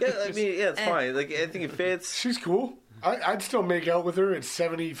Madonna. Yeah, I mean, yeah, it's fine. Like, I think it fits. She's cool. I'd still make out with her at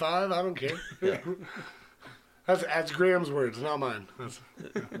 75. I don't care. Yeah. That's Graham's words, not mine.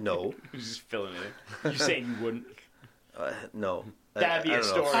 No. He's just filling it in. You saying you wouldn't? No. That'd be I a don't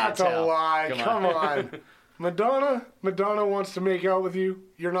know. story. That's a tell. lie. Come Come on. Madonna wants to make out with you.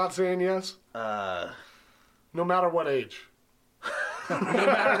 You're not saying yes? No matter what age. No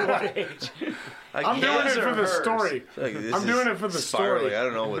matter what age. I'm doing it for the story. I'm doing it for the story. I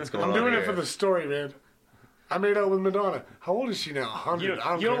don't know what's going I'm on doing here. it for the story, man. I made out with Madonna. How old is she now? 100. You I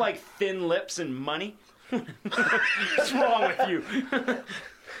don't care. like thin lips and money? What's wrong with you?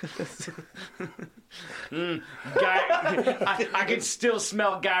 Guy, I could still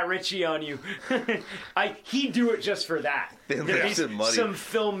smell Guy Ritchie on you. He'd do it just for that. Thin There'd lips be and money. some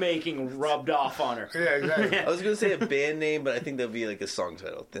filmmaking rubbed off on her. Yeah, exactly. I was going to say a band name, but I think that'd be like a song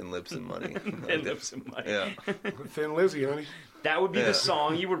title. Thin Lips and Money. Thin lips and money. Yeah. Thin Lizzy, honey. That would be Yeah. the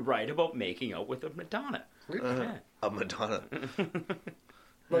song you would write about making out with a Madonna. Yeah. A Madonna.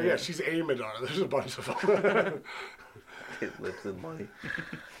 But yeah, she's a Madonna. There's a bunch of them. Thin Lips and Money.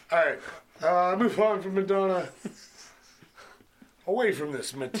 All right. Move on from Madonna. Away from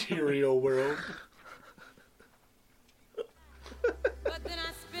this material world. But then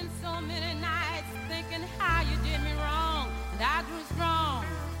I spent so many nights thinking how you did me wrong. And I grew strong.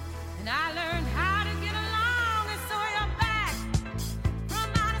 And I learned how to get along. And so you're back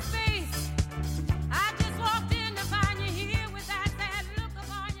from outer space. I just walked in to find you here with that sad look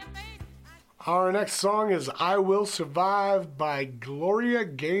upon your face. Our next song is I Will Survive by Gloria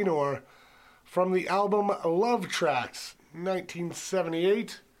Gaynor from the album Love Tracks,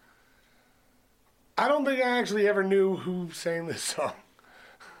 1978. I don't think I actually ever knew who sang this song.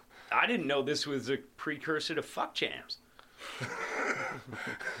 I didn't know this was a precursor to Fuck Jams.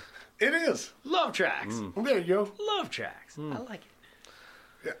 It is. Love Tracks. There you go. Love Tracks. I like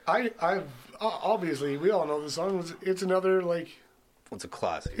it. I've obviously, we all know the song. It's another, like, It's a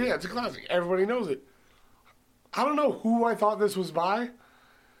classic. yeah, it's a classic. Everybody knows it. I don't know who I thought this was by.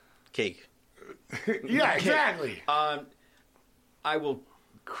 Cake. Yeah, exactly. I will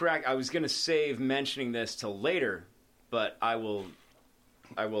correct. I was going to save mentioning this till later, but I will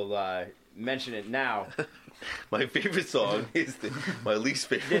mention it now. My favorite song is my least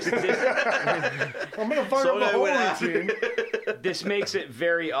favorite. I'm going to fuck Song up I the went whole after. routine. This makes it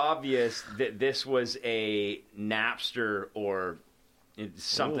very obvious that this was a Napster or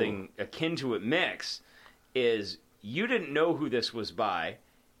something akin to it mix. Is you didn't know who this was by,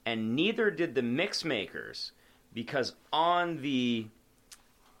 and neither did the mix makers, because on the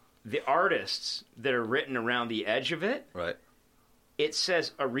artists that are written around the edge of it, Right. it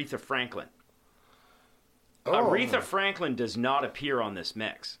says Aretha Franklin. Oh. Aretha Franklin does not appear on this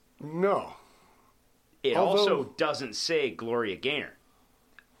mix. No. It Although- also doesn't say Gloria Gaynor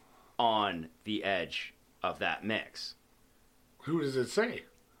on the edge of that mix. Who does it say?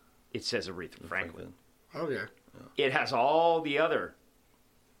 It says Aretha Franklin. Okay. It has all the other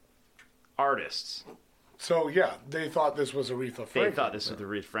artists. So, yeah, they thought this was Aretha Franklin. They thought this was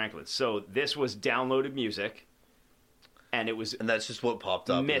Aretha Franklin. So this was downloaded music, and it was And that's just what popped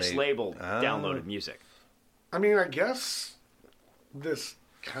up. and they- mislabeled Ah. downloaded music. I mean, I guess this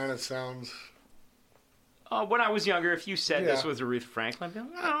kind of sounds... When I was younger, if you said this Yeah. was Aretha Franklin, I'd be like,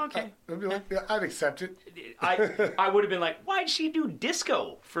 oh, okay. I'd be like, yeah, I'd accept it. I would have been like, why'd she do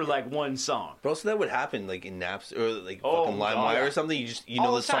disco for like one song? But also that would happen like in Naps or like Oh, fucking God, LimeWire yeah. or something. You All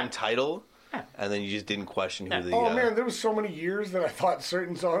know the the song time. title, Yeah. and then you just didn't question who Yeah. the. Oh man, there was so many years that I thought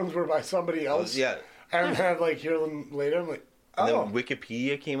certain songs were by somebody else. yeah. And then I'd like hear them later. I'm like, And oh, then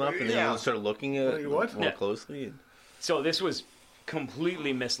Wikipedia came up, and then Yeah. you started looking at Like, it what? more Yeah. closely. And So this was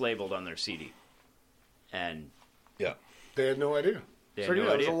completely mislabeled on their CD. And yeah, they had no idea. They had So no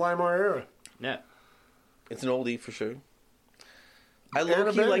yeah, it was idea. a LimeWire era. yeah. it's an oldie for sure. I And a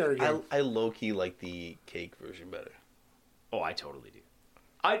low key banger again. I low key like the cake version better. Oh, I totally do.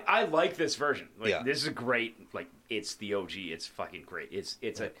 I like this version. Like, Yeah. This is great. Like, it's the OG. It's fucking great.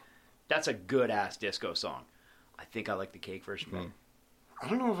 That's a good ass disco song. I think I like the cake version better. I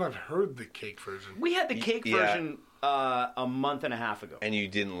don't know if I've heard the cake version. We had the cake Yeah. version a month and a half ago. And you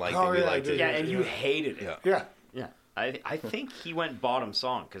didn't like Oh, it. We yeah, I liked did. it. Yeah, and you hated it. Yeah. Yeah. Yeah. I think he went bottom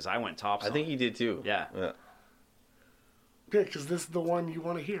song because I went top I song. think you did too. Yeah. Yeah, because this is the one you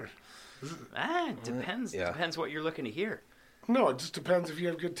want to hear. It depends. Yeah. Depends what you're looking to hear. No, it just depends if you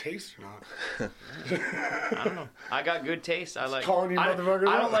have good taste or not. I don't know. I got good taste. I like. calling you I, motherfuckers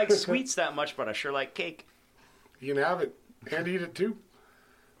I out. don't like sweets that much, but I sure like cake. You can have it and eat it too.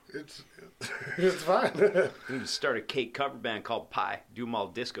 It's it's fine. We need to start a cake cover band called Pie. Do them all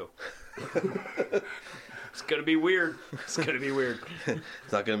disco. It's gonna be weird. It's gonna be weird.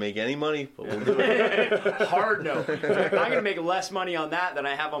 It's not gonna make any money, but we'll do it. Hard no. In fact, I'm gonna make less money on that than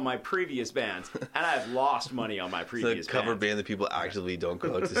I have on my previous bands, and I've lost money on my It's a previous cover bands. band that people actively don't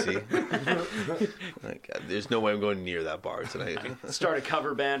go out to see. Like, there's no way I'm going near that bar tonight. Start a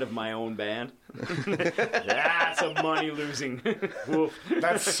cover band of my own band. That's a money losing. Woof.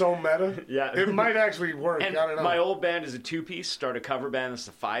 That's so meta. Yeah. It might actually work. And I don't know. my old band is a 2-piece. Start a cover band that's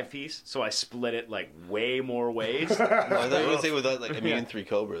a 5-piece. So I split it like way more ways. I thought you were going to say without like Immune 3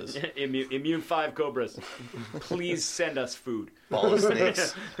 Cobras. Immune 5 Cobras. Please send us food. Ball of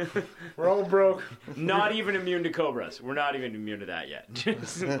snakes. We're all broke. Not even immune to cobras. We're not even immune to that yet.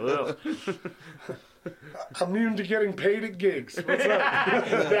 Ugh. Immune to getting paid at gigs. What's up?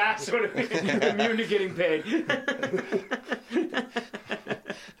 That's what it is. Immune to getting paid.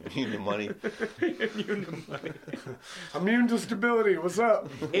 Immune to money. Immune to money. Immune to stability. What's up?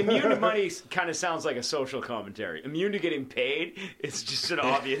 Immune to money kind of sounds like a social commentary. Immune to getting paid, it's just an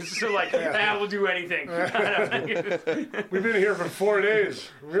obvious. So like, we'll do anything. We've been here for 4 days.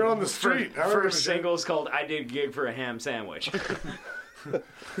 We're on the street. I don't give a First shit. single is called "I Did a Gig for a Ham Sandwich."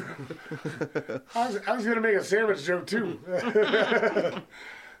 I was going to make a sandwich joke too.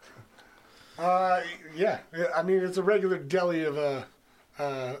 Yeah. I mean, it's a regular deli of a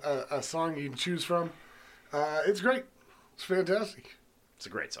song you can choose from. It's great. It's fantastic. It's a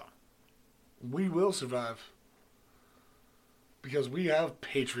great song. We will survive because we have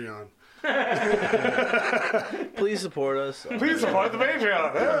Patreon. Please support us. Please support the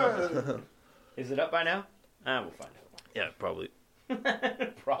Patreon. Is it up by now? We'll find out. Yeah, probably.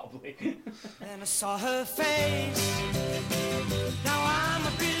 Probably. Then I saw her face. Now I'm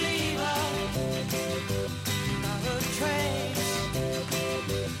a believer. Not a trace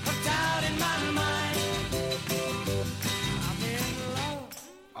of doubt in my mind. I'm in love.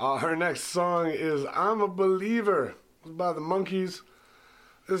 Our next song is "I'm a Believer" by the Monkees.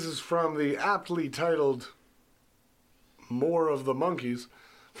 This is from the aptly titled "More of the Monkees"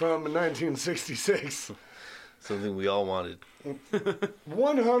 from 1966. Something we all wanted.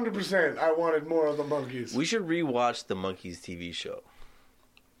 100% I wanted more of the Monkees. We should rewatch the Monkees TV show.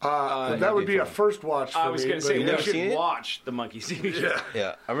 That would be a first watch for me. I was going to but say, yeah. we never seen should it? watch the Monkees TV show.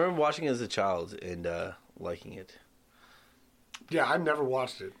 Yeah, I remember watching it as a child and liking it. Yeah, I never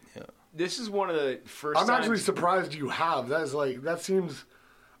watched it. This is one of the first I'm actually times- surprised you have. That seems.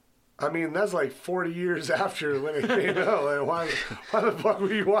 I mean, that's like 40 years after when it came out. Like, why the fuck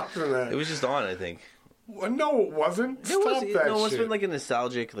were you watching that? It was just on, I think. Well, no, it wasn't. Stop that No, it's shit. been like a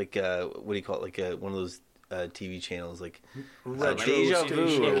nostalgic, like what do you call it? Like one of those TV channels, like Retro Deja Vu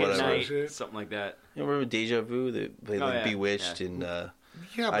station or Nick at whatever. Night, Shit. something like that. You remember Deja Vu? They played Oh, like yeah, Bewitched yeah. and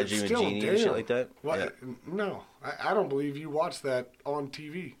Yeah, I but Dream of still, Jeannie damn. and shit like that. What? Yeah. No, I don't believe you watched that on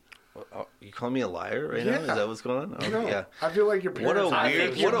TV. Oh, you calling me a liar right now? Is Yeah. that what's going on? Oh, No, yeah. I feel like your What a parents. I weird,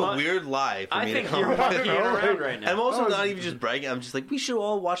 think your what a mon- weird lie for I me to think come you're up with. monkeying around right now. I'm also Oh, not even just bragging. I'm just like, we should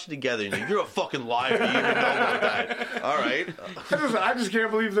all watch it together. And you're a fucking liar. You even know about that. All right. I just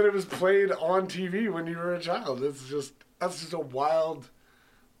can't believe that it was played on TV when you were a child. That's just a wild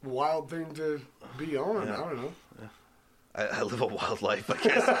thing to be on. I don't know. I live a wild life, I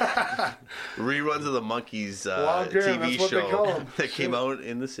guess. Reruns of the Monkees Wild Game, TV that's what they call show 'em. that came out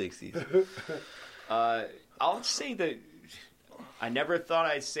in the 60s. I'll say that I never thought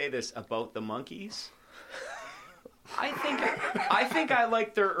I'd say this about the Monkees. I think I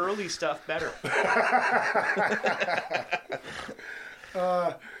like their early stuff better.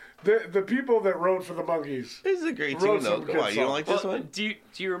 The people that wrote for the Monkees. This is a great Wrote tune, though. some Come good on, you don't like this Well, one? do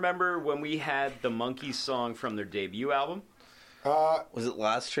you remember when we had the Monkees song from their debut album? Was it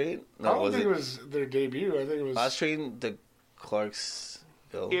Last Train? I No, don't was think it it was their debut. I think it was. Last Train? The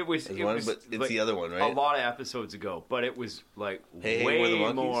Clarksville. It was one, but it's like the other one, right? A lot of episodes ago, but it was like Hey, way We're the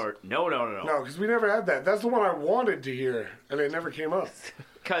Monkees? more. No. No, because we never had that. That's the one I wanted to hear, and it never came up.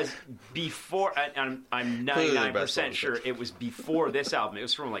 Because before, I'm Clearly their 99% best song, sure it was before this album. It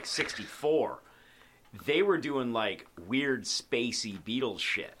was from like '64. They were doing like weird spacey Beatles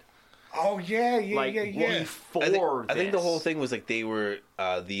shit. Oh yeah, Like before I think the this. whole thing was like they were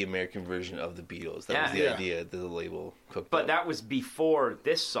the American version of the Beatles. That was the Yeah. idea that the label cooked But up. that was before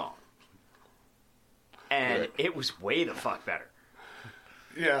this song. And Right. it was way the fuck better.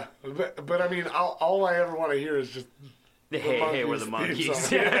 Yeah, but I mean, all I ever want to hear is just Hey, we're the theme Monkees.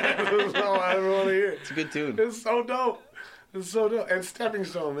 song. That's all I ever want to hear. It's a good tune. It's so dope. It's so dope. And Stepping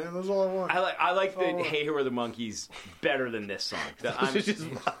Stone, man. That's all I want. I like the Oh. Hey, Who Are the Monkees better than this song. It's just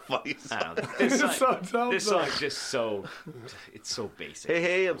not funny. I don't know. This It's song, so dope, this though. song's just so, it's so basic.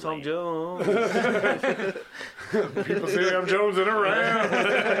 Hey, I'm Tom Jones. People say I'm jonesing around.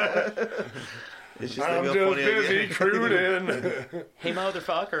 It's just I'm like a just funny busy idea. crooning. Hey,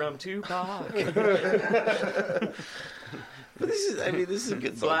 motherfucker, I'm Tupac. This is a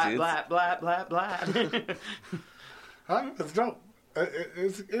good song, Blah, too. blah, blah, blah, blah. Huh? It's dope.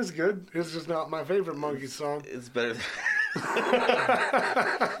 It's good. It's just not my favorite Monkees song. It's better than...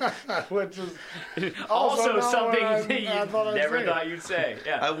 Which is Also not something what that you I thought I'd never say. thought you'd say.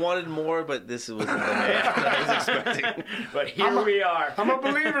 Yeah. I wanted more, but this wasn't the man I was expecting. But here we are. I'm a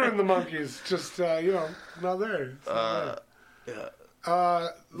believer in the Monkees. Just not there. It's not there.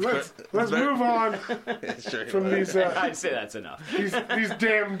 Let's better- move on Sure. from these I'd say that's enough. these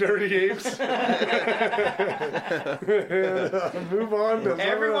damn dirty apes. Move on. To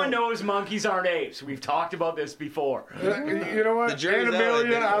Everyone knows monkeys aren't apes. We've talked about this before. You know what? The jury's out, I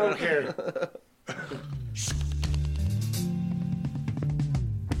Animalia, think. I don't care.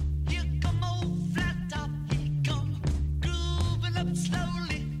 Here come old flat top, he come grooving up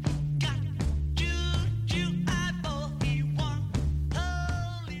slowly. Got juju eyeball, he won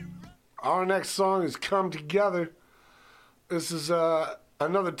holy. Our next song is "Come Together." This is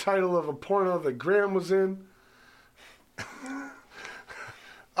another title of a porno that Graham was in.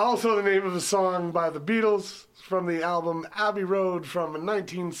 Also, the name of a song by the Beatles from the album Abbey Road from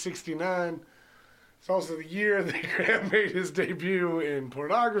 1969. It's also the year that Graham made his debut in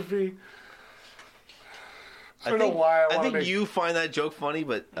pornography. I don't know why I want to think make... you find that joke funny,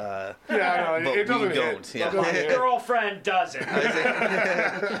 but Yeah, I know. but It doesn't we hit. don't. Yeah. It doesn't hit. Girlfriend doesn't.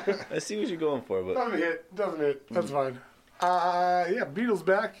 I see what you're going for, but Doesn't hit. Doesn't hit. That's fine. Yeah, Beatles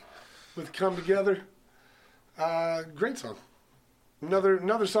back with "Come Together." Great song.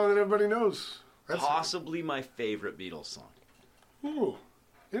 Another song that everybody knows. That's, Possibly my favorite Beatles song. ooh,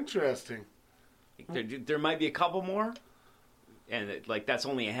 interesting. There might be a couple more, and that's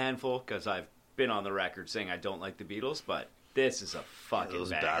only a handful because I've been on the record saying I don't like the Beatles, but this is a fucking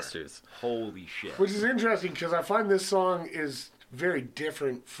those banger. bastards. Holy shit! Which is interesting because I find this song is very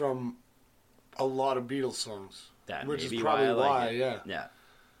different from a lot of Beatles songs. That which may is be probably I like why, it. yeah. Yeah.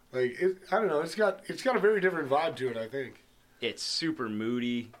 Like I don't know. It's got a very different vibe to it. I think. It's super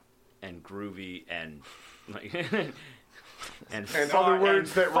moody and groovy and like and other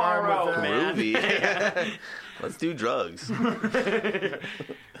words that far rhyme with out, that. man. Groovy. Let's do drugs.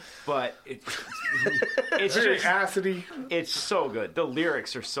 But it's Very just acidy. it's so good. The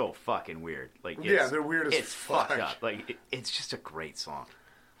lyrics are so fucking weird. Like it's, Yeah, they're weird as it's fuck. fucked up. Like it's just a great song.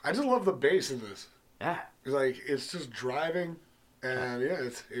 I just love the bass in this. Yeah. Like it's just driving, and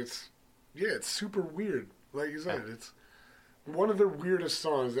it's super weird. Like you said, it's one of their weirdest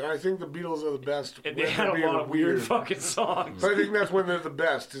songs, and I think the Beatles are the best. And when they had they're a being lot of weird fucking songs. But I think that's when they're the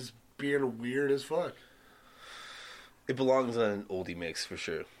best, is being weird as fuck. It belongs on an oldie mix for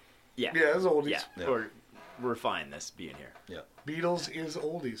sure. Yeah. Yeah, it's oldies. Yeah. Yeah. We're fine this being here. Yeah. Beatles is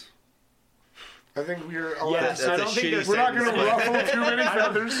oldies. I think we're Yes, I That's a don't think shitty there's we're not going to sentence. ruffle too many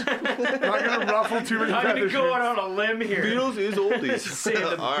feathers. Not going to ruffle too many I'm gonna feathers. go out on a limb here. Beatles is oldies. Say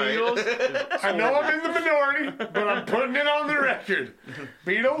the All right. Beatles. I know I'm in the minority, but I'm putting it on the record.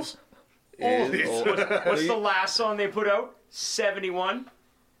 Beatles, oldies. old. What's the last song they put out? 71.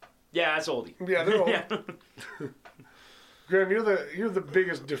 Yeah, that's oldie. Yeah, they're old. Yeah. Graham, you're the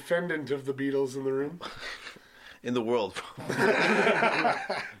biggest defendant of the Beatles in the room. in the world.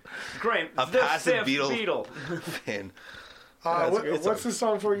 Graham, A the passive fifth Beatle. Beatle. Man. That's a great What's song. the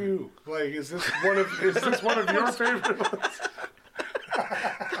song for you? Like, is this one of your favorite ones?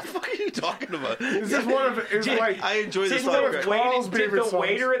 What are you talking about? Is this one of I enjoy this Did song. one the, of Greg. Carl's did favorite the songs.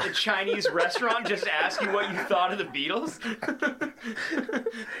 waiter at the Chinese restaurant just ask you what you thought of the Beatles?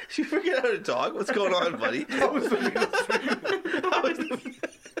 You forget how to talk? What's going on, buddy? That was the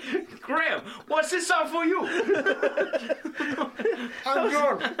Graham, what's this song for you? I'm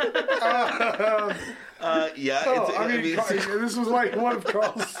drunk. Yeah, Oh, I mean, this was like one of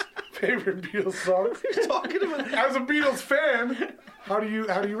Carl's favorite Beatles songs. talking about. As a Beatles fan, how do you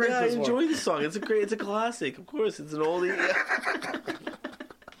rate Yeah, I this enjoy one? this song. It's a classic. Of course, it's an oldie.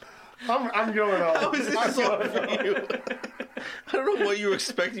 I'm going on. How is this song for you? I don't know what you were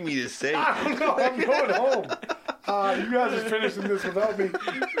expecting me to say. I don't know. I'm going home. You guys are finishing this without me.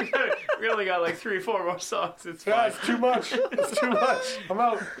 We only got like 3 or 4 more songs. It's Yeah, fine. it's too much. It's too much. I'm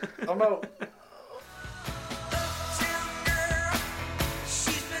out. Uptown girl,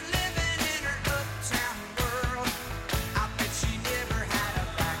 she's been living in her uptown world. I bet she never had a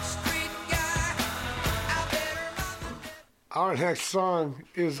backstreet guy. I bet her mama. Our next song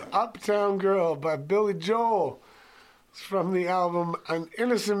is Uptown Girl by Billy Joel. It's from the album An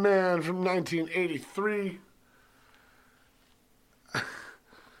Innocent Man from 1983.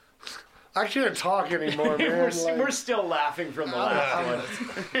 I can't talk anymore, man. We're still laughing from the last one.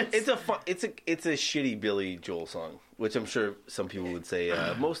 It's a shitty Billy Joel song, which I'm sure some people would say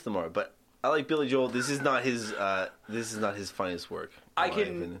most of them are. But I like Billy Joel. This is not his finest work. in my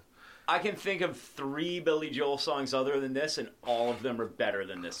opinion. I can think of 3 Billy Joel songs other than this, and all of them are better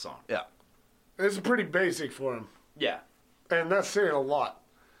than this song. Yeah. It's pretty basic for him. Yeah. And that's saying a lot.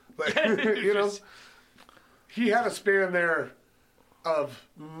 Like, you know, he had a span there of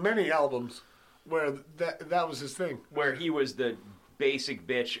many albums where that was his thing. Where he was the basic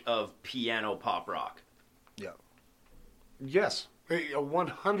bitch of piano pop rock. Yeah. Yes,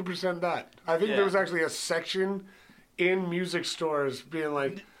 100% that. I think Yeah. there was actually a section in music stores being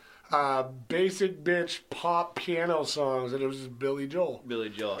like basic bitch pop piano songs, and it was just Billy Joel. Billy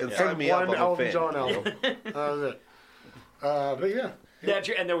Joel. And Yeah. Sign And me up, one I'm a Elton fan. John album. That was it. But yeah.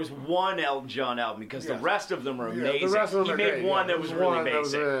 And there was one Elton John album because the Yeah. rest of them are Yeah, amazing. the rest of them he are made great, one yeah. that was There really one that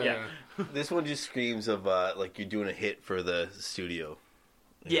was, basic. yeah. This one just screams of like you're doing a hit for the studio.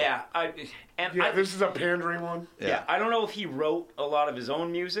 Yeah. This is a pandering one. Yeah, I don't know if he wrote a lot of his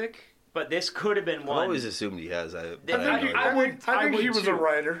own music, but this could have been I've one. always assumed he has. I I think he would was too. a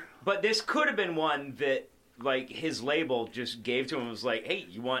writer. But this could have been one that, like, his label just gave to him and was like, "Hey,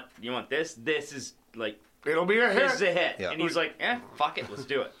 you want this? This is like It'll be a this is a hit. hit." Yeah. And he's like, fuck it, let's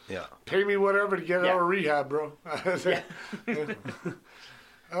do it." Yeah. Pay me whatever to get Yeah. out of rehab, bro. Yeah.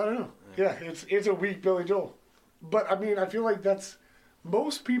 I don't know. Yeah, it's a weak Billy Joel. But I mean, I feel like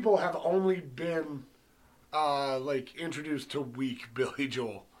most people have only been like introduced to weak Billy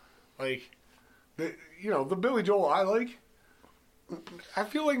Joel. Like the Billy Joel I like. I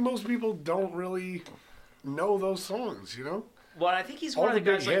feel like most people don't really know those songs, you know? Well, I think he's All one of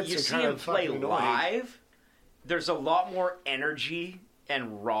the the big guys, like, hits you are see kind him of play fucking annoying. live, there's a lot more energy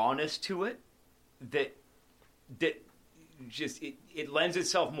and rawness to it that just, it lends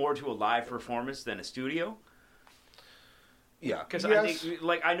itself more to a live performance than a studio. Yeah. Because Yes. I think,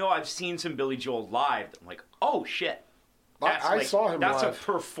 like, I know I've seen some Billy Joel live. I'm like, oh, shit. That's I like, saw him That's live. a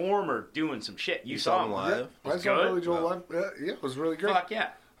performer doing some shit. You saw saw him him live? I Was saw good? Billy Joel live. Yeah, it was really great. Fuck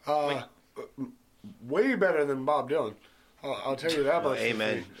yeah. Way better than Bob Dylan. I'll tell you that much. for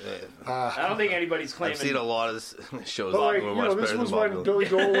Amen. free. I don't think anybody's claiming. I've seen a lot of shows But like, that were you much know, this better was than Bob when Dylan. Billy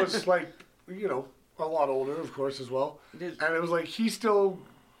Joel was like, you know, a lot older, of course, as well. It is. And it was like he still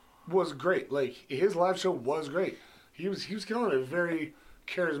was great. Like his live show was great. He was killing it. Very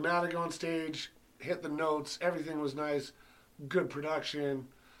charismatic on stage. Hit the notes. Everything was nice. Good production.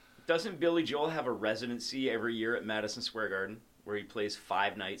 Doesn't Billy Joel have a residency every year at Madison Square Garden where he plays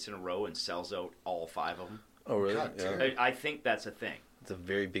 5 nights in a row and sells out all 5 of them? Oh, really? God Yeah. damn. I think that's a thing. It's a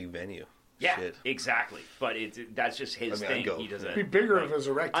very big venue. Yeah, Shit. exactly. But that's just his I mean, I'd thing. go. He does It'd it. be bigger like, if it was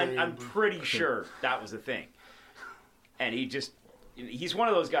a rectangle. I'm pretty sure that was the thing. And he's one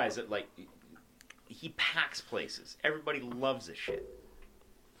of those guys that, like, he packs places. Everybody loves this shit.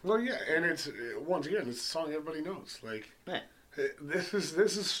 Well, yeah, and it's once again, it's a song everybody knows. Like Man. this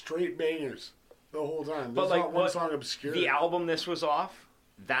is straight bangers the whole time. But There's like not one what song obscure. the album this was off,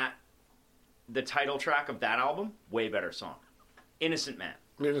 the title track of that album, way better song. Innocent Man.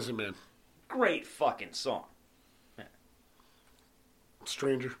 Innocent Man, Great fucking song.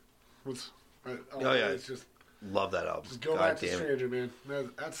 Stranger. Was, Oh, yeah. It's just Love that album. go God back to damn it. Stranger, man.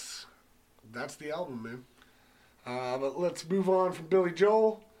 That's the album, man. But let's move on from Billy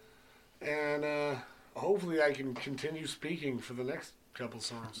Joel, and hopefully I can continue speaking for the next couple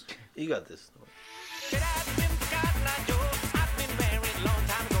songs. You got this.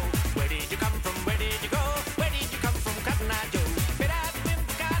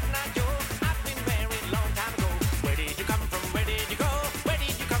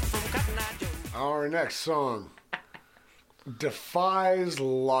 Our next song defies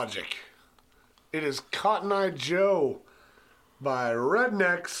logic. It is Cotton Eye Joe by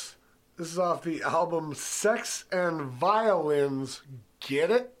Rednecks. This is off the album Sex and Violins.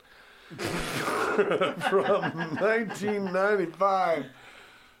 Get it? From 1995.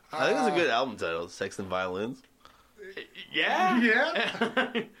 I think it's a good album title, Sex and Violins. Yeah.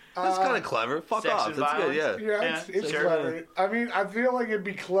 Yeah. That's kind of clever. Fuck Sex off. and That's good, Violence? yeah. Yeah, it's sure. clever. I mean, I feel like it'd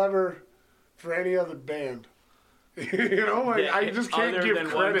be clever for any other band. You know, like, I just can't Other give than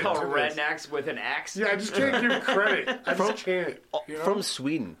credit one to called this. Rednecks with an X. Yeah, I just can't give credit. I just can't. You know? From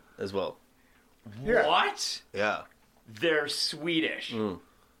Sweden as well. Yeah. What? Yeah. They're Swedish.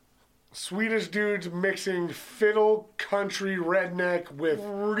 Swedish dudes mixing fiddle, country, redneck with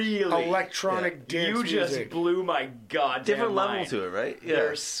Really? electronic dance You just music. blew my goddamn Different level mind. to it, right? Yeah.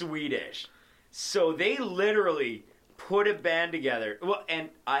 They're Swedish. So they literally put a band together. Well, and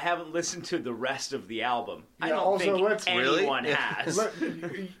I haven't listened to the rest of the album. I Yeah, don't also, think let's- anyone Really? has.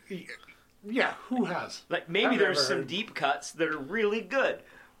 Yeah, who has? Like maybe I've there's never some heard. deep cuts that are really good,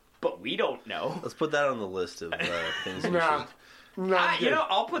 but we don't know. Let's put that on the list of things we Nah. should. Not You good. know,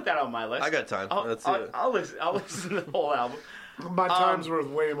 I'll put that on my list. I got time. I'll, Let's I'll, do it. I'll listen. I'll listen to the whole album. My time's worth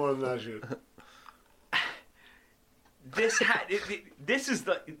way more than that shit. That's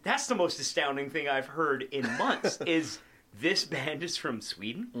the most astounding thing I've heard in months. Is this band is from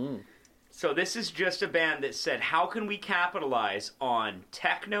Sweden? So this is just a band that said, how can we capitalize on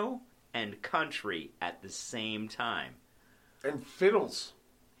techno and country at the same time? And fiddles.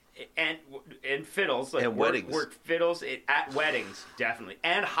 And fiddles, like And work weddings. fiddles at weddings, definitely,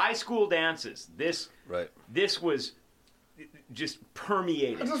 and high school dances. This was just I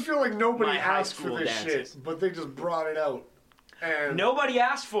permeated. just feel like nobody My high asked for school this dances. shit, but they just brought it out. And Nobody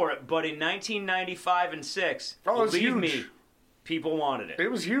asked for it, but in 1995 and 6, Oh, it's believe huge. me, people wanted it.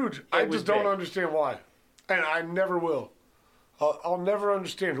 it was huge. I was just don't big. understand why. And I never will. I'll never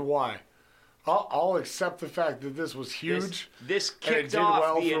understand why. I'll accept the fact that this was huge. This and it kicked did off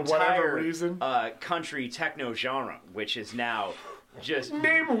well the for whatever entire reason. country techno genre, which is now just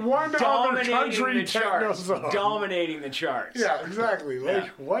Name one other dominating country the techno charts. song. Dominating the charts. Yeah, exactly. Like, Yeah.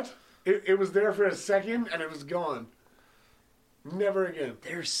 what? It was there for a second and it was gone. Never again.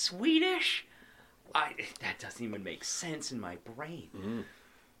 They're Swedish? That doesn't even make sense in my brain.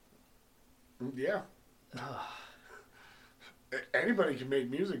 Yeah. Anybody can make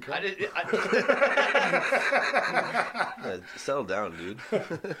music. Huh? Settle down, dude.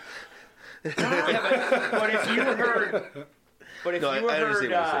 But if you heard... But if No, you I understand heard... what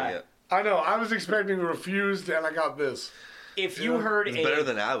you're saying. Yeah. I know. I was expecting Refused and I got this. If you heard It's better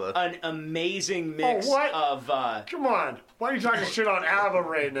than ABBA. an amazing mix what? of... Come on. Why are you talking shit on ABBA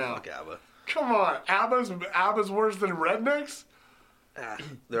right now? Fuck ABBA. Come on. ABBA's worse than Rednecks?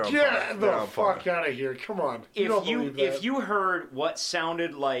 They're on Get par. the They're on par. fuck out of here. Come on. You don't believe that. if you heard what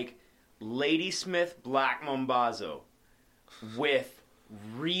sounded like Ladysmith Black Mambazo with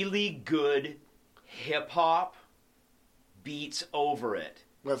really good hip hop beats over it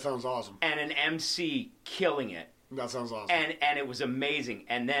That sounds awesome. and an MC killing it, That sounds awesome. and it was amazing.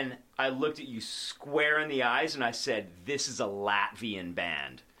 And then I looked at you square in the eyes and I said, "This is a Latvian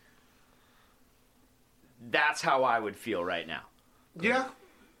band." That's how I would feel right now. yeah.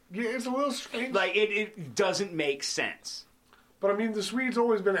 Yeah, it's a little strange. Like it doesn't make sense. But I mean, the Swedes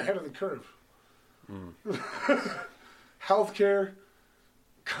always been ahead of the curve. Healthcare,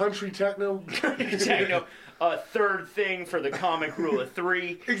 country techno. Techno, a third thing for the comic rule of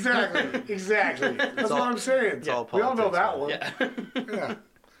 3. Exactly. That's what I'm saying. It's all we all know politics, that man. one. Yeah.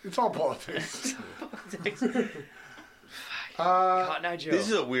 It's all politics. Cotton Eye Joe. This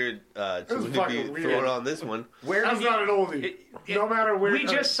is a weird is tune to be fucking weird. throwing on this one. Where That's did not an oldie. No matter where. We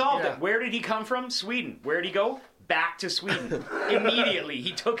just solved yeah. it. Where did he come from? Sweden. Where did he go? Back to Sweden. Immediately.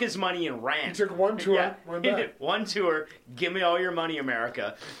 He took his money and ran. He took one tour, Yeah, went he back. did one tour. Give me all your money,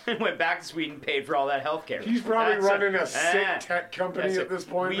 America. And went back to Sweden, paid for all that health care. He's probably running a sick tech company That's at it. this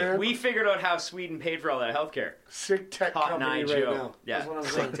point, man. We figured out how Sweden paid for all that health care. Sick tech Cotton company Eye right Joe. now. Yeah, That's what I'm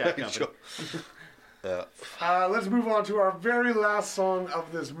sick saying. tech company. Let's move on to our very last song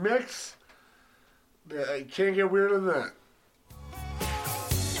of this mix. Can't get weirder than that.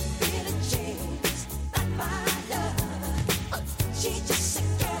 She just a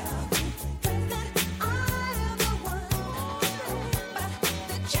girl that I ever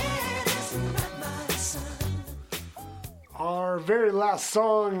very last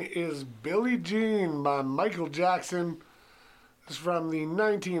song is Billie Jean by Michael Jackson. It's from the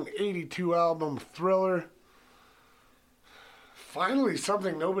 1982 album Thriller. Finally,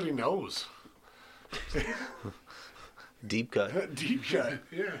 something nobody knows. Deep cut. Deep Cut,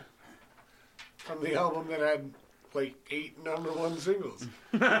 yeah. From the album that had like 8 #1 singles.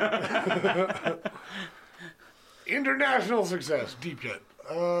 International success, Deep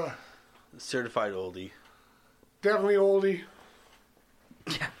Cut. Certified oldie. Definitely oldie.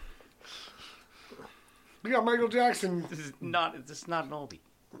 We got Michael Jackson. This is not an oldie.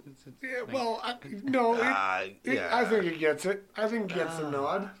 Yeah, well, I think it gets it. I think it gets the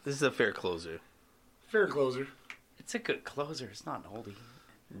nod. This is a fair closer. Fair closer. It's a good closer. It's not an oldie.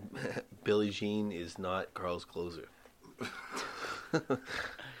 Billie Jean is not Carl's closer.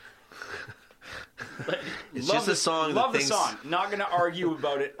 It's just a song. Love that the thinks... song. Not going to argue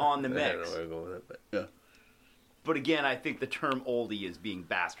about it on the I don't know mix. where to go with it, but yeah. But again, I think the term oldie is being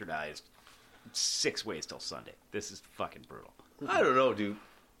bastardized 6 ways till Sunday. This is fucking brutal. I don't know, dude.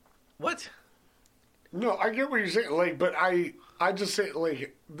 What? No, I get what you're saying. Like, but I just say,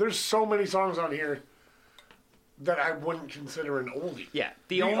 like, there's so many songs on here that I wouldn't consider an oldie. Yeah,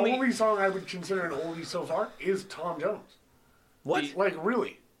 The only song I would consider an oldie so far is Tom Jones. What? Like,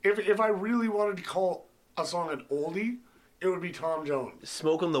 really. If I really wanted to call a song an oldie, it would be Tom Jones.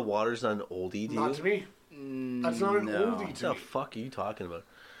 Smoke on the Water's not an oldie, do you? Not to me. That's not an oldie What to the me. fuck are you talking about?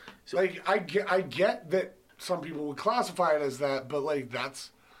 Like, I get that some people would classify it as that, but, like, that's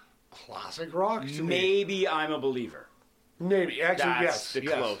classic rock to me. Maybe I'm a believer. Maybe. Actually, That's the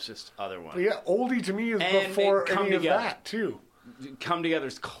yes. closest other one. But yeah, oldie to me is And before Come any Together. of that, too. Come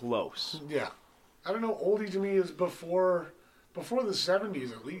Together's close. Yeah. I don't know, oldie to me is before the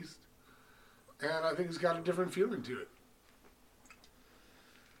 70s at least. And I think it's got a different feeling to it.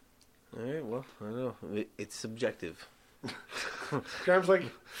 All right, well, I don't know. It's subjective. Graham's like,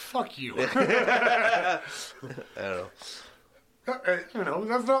 fuck you. I don't know. You know,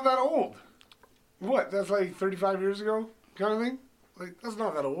 that's not that old. What, that's like 35 years ago kind of thing? Like, that's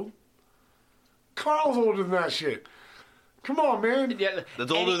not that old. Carl's older than that shit. Come on, man. Yeah,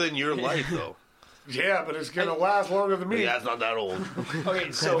 That's older than your life, though. Yeah, but it's going to last longer than me. Yeah, it's not that old.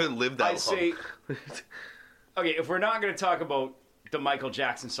 Okay, so I haven't lived that I long. say, okay, if we're not going to talk about the Michael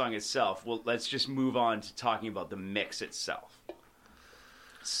Jackson song itself, well, let's just move on to talking about the mix itself.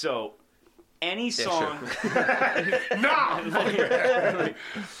 So, any song,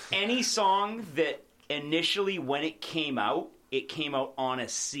 any song that initially, when it came out on a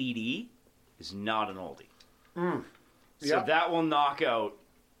CD, is not an oldie. So Yep. that will knock out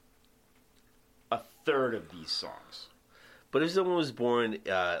a third of these songs. But if someone was born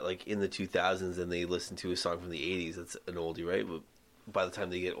like in the 2000s and they listen to a song from the 80s, that's an oldie, right? But by the time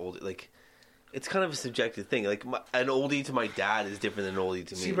they get older, like, it's kind of a subjective thing. Like, an oldie to my dad is different than an oldie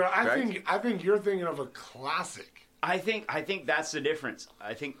to me. See, but correct? I think you're thinking of a classic. I think that's the difference.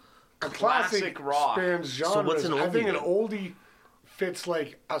 I think A classic rock. spans genres. what's an I think oldie an oldie fits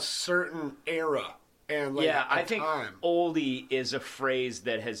like a certain era and like Yeah, a I think time. oldie is a phrase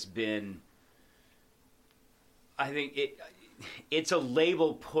that has been. I think it's a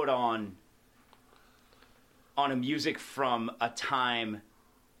label put on a music from a time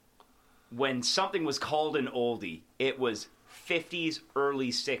when something was called an oldie. It was 50s, early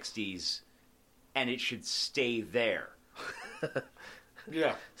 60s, and it should stay there.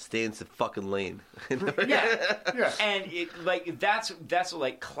 Yeah, Stay in the fucking lane. Yeah. yeah. And it like that's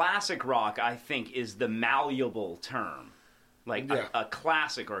like classic rock. I think is the malleable term, like Yeah. a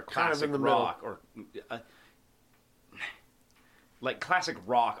classic or a Kind of classic in the rock or like classic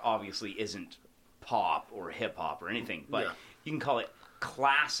rock. Obviously, isn't pop or hip hop or anything, but Yeah. you can call it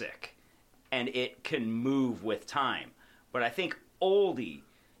classic, and it can move with time. But I think oldie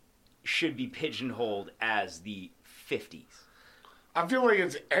should be pigeonholed as the 50s. I feel like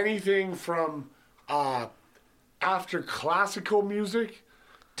it's anything from after classical music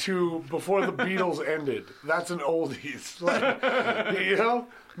to before the Beatles ended. That's an oldies. Like, you know,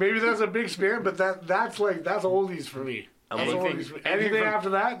 maybe that's a big span, but that's oldies for me. That's oldies for me. Anything from after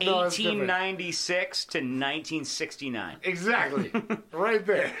that, no, that's different. 1896 to 1969. Exactly, right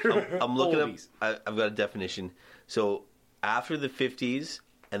there. I'm looking Oldies. up. I've got a definition. So after the 50s,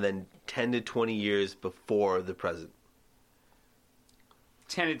 and then 10 to 20 years before the present.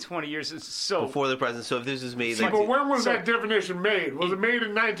 10 to 20 years. So Before the present. So if this is made See, like but when was So- that definition made? Was it made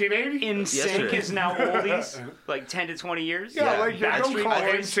in 1980? In Sync sir. is now oldies, like 10 to 20 years. Yeah, Yeah, like don't Backstreet call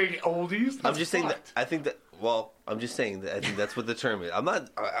Boys. NSYNC oldies. I'm That's just saying that fucked. I think that. Well, I'm just saying that I think that's what the term is. I'm not.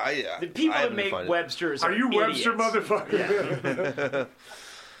 The people I that haven't make defined it. Websters Are you idiots. Webster, motherfucker?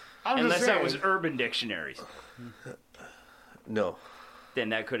 I'm Unless just that saying. was Urban Dictionaries. No. then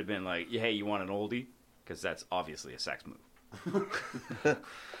that could have been like, hey, you want an oldie? Because that's obviously a sex move.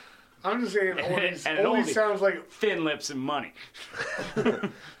 I'm just saying, oldies, And an oldie oldie. sounds like Thin lips and money.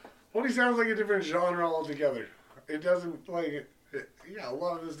 oldie sounds like a different genre altogether. It doesn't like, a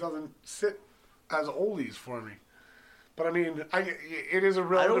lot of this doesn't sit as oldies for me. But I mean, it is a I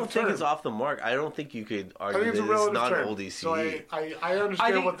relative don't think term. it's off the mark. I don't think you could I argue think it's a that it's relative not an term. oldie CD. So I understand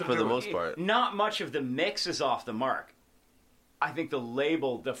I think what they're for the doing. most part. Not much of the mix is off the mark. I think the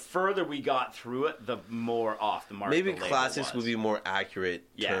label, the further we got through it, the more off the mark Maybe the label classics was. would be a more accurate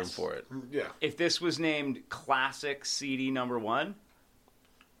term Yes. for it. Yeah. If this was named Classic CD number 1,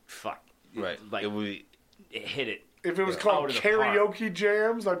 fuck. Right. Like, it would be, it hit it. If it was Out called of the park. karaoke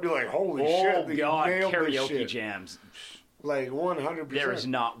jams, I'd be like, holy shit. Oh, they God, nailed this karaoke shit. jams. Like 100%. There is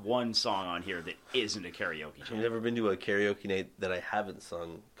not one song on here that isn't a karaoke I've jam. never been to a karaoke night that I haven't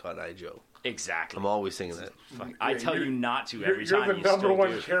sung Cotton Eye Joe. Exactly. I'm always singing that. Fuck, I tell you not to You're, every you're time the you number still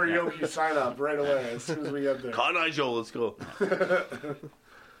one do. karaoke sign up right away as soon as we get there. Cotton Eye Joe, let's go.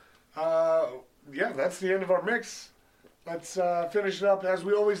 Yeah, that's the end of our mix. Let's finish it up as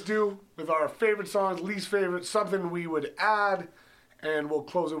we always do with our favorite songs, least favorite, something we would add, and we'll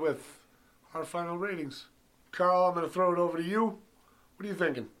close it with our final ratings. Carl, I'm going to throw it over to you. What are you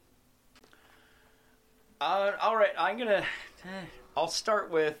thinking? All right, I'm gonna. I'll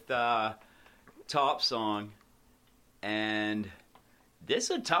start with top song, and this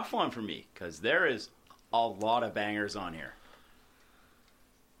is a tough one for me because there is a lot of bangers on here,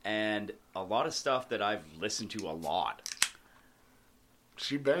 and a lot of stuff that I've listened to a lot.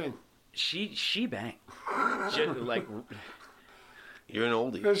 She bang. She bang, like You're an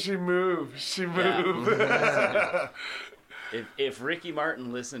oldie. Does she move? She Yeah. move. if Ricky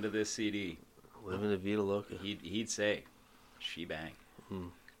Martin listened to this CD, Living a Vida Loca. he'd say, "She bang."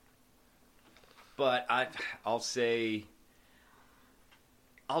 But I'll say,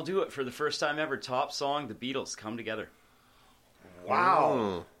 I'll do it for the first time ever. Top song, The Beatles, "Come Together." Wow.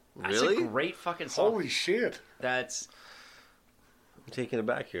 Oh, That's really? a great fucking song. Holy shit. That's I'm taking it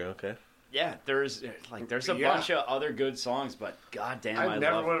back here, okay. yeah. There's a Yeah. bunch of other good songs, but goddamn, I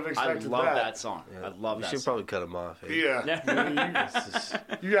never would have I expected love that. that song. I love You that should song. probably cut him off. eh? Yeah. This is,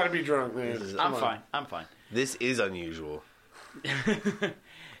 You got to be drunk, man. This is- I'm fine. I'm fine. this is unusual.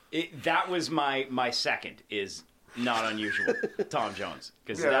 That was my second is not unusual. Tom Jones,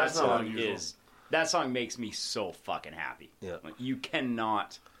 because Yeah, that that's not song unusual. that song makes me so fucking happy. Yeah. Like, you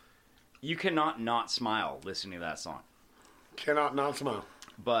cannot not smile listening to that song. Cannot not smile.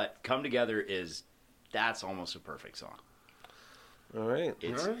 But "Come Together" that's almost a perfect song. All right.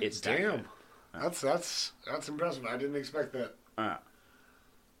 It's All right. it's that damn. good. That's impressive. I didn't expect that.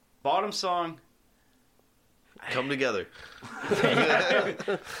 Bottom song. Come together.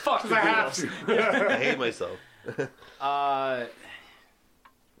 Fuck the I have Beatles. to. I hate myself.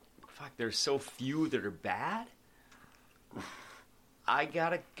 Fuck. There's so few that are bad. I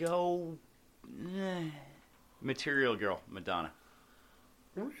gotta go. Material Girl, Madonna.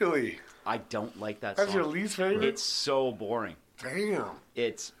 Really? I don't like that That's song. your least favorite? It's so boring. Damn.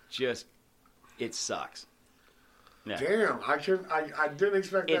 It's just, it sucks. Yeah. Damn. I didn't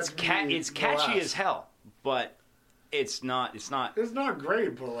expect that It's to be it's the catchy last. as hell, but it's not It's not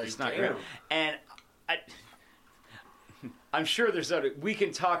great, but like, it's not damn. great. And I'm sure there's other. We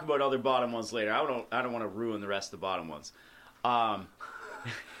can talk about other bottom ones later. I don't want to ruin the rest of the bottom ones.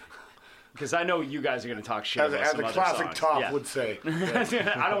 Because I know you guys are going to talk shit As, about as some a other classic songs. top Yeah. would say.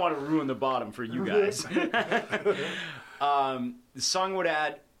 I don't want to ruin the bottom for you guys. The song would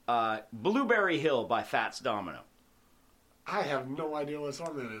add Blueberry Hill by Fats Domino. I have no idea what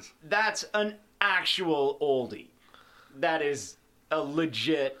song that is. That's an actual oldie. That is a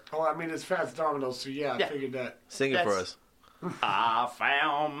legit. Oh, I mean, it's Fats Domino, so yeah, I Yeah. figured that. Sing it for That's- us. I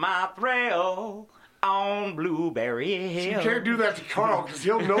found my thrill on Blueberry You Hill. can't do that to Carl, because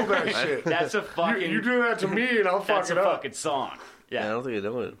he'll know that shit. That's a fucking. You do that to me, and I'll fuck that's it a up. fucking song. Yeah, I Yeah, don't think I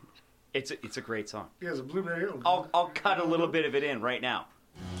know it. it's a great song. Yeah, it's a Blueberry Hill. I'll cut a little bit of it in right now.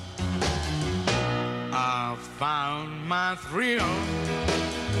 I found my thrill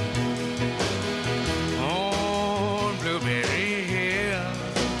on Blueberry Hill.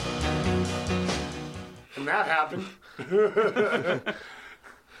 And that happened.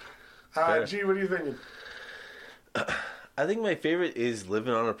 Gee, what are you thinking? I think my favorite is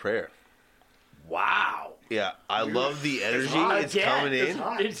Living on a Prayer. Wow. Yeah, I love the energy. hot. It's Yeah, coming it's in.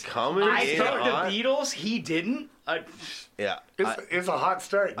 hot. It's Coming I in thought hot. the Beatles. He didn't. Yeah. It's a hot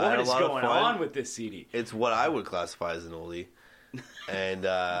start. I had What a is lot of going fun. on with this CD? It's what I would classify as an oldie. And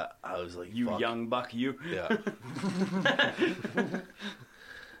I was like, You fuck. young buck, you. Yeah.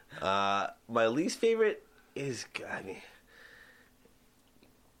 My least favorite is, I mean,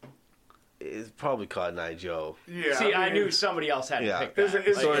 It's probably Cotton Eye Joe. Yeah. See, I mean, knew somebody else had Yeah. to pick that.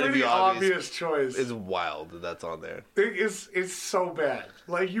 It's a Sorry to pretty be obvious. obvious choice. It's wild that that's on there. It's so bad.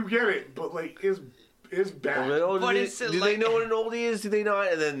 Like, you get it, but, like, it's bad. Oh, But do it's, they, do like- they know what an oldie is? Do they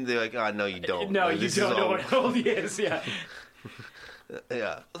not? And then they're like, oh, no, you don't. No, Like, you this don't is know all- what oldie is. Yeah.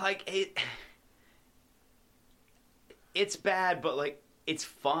 Yeah. Like, it's bad, but, like, it's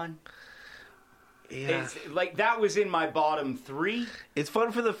fun. Yeah. It's, like, that was in my bottom 3. It's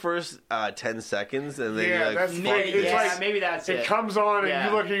fun for the first 10 seconds, and then Yeah, you're like, that's the fuck thing. It's yeah, like, maybe that's it. It comes on and Yeah.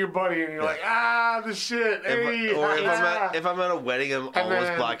 you look at your buddy and you're like, the shit. Hey, if I'm at a wedding, I'm almost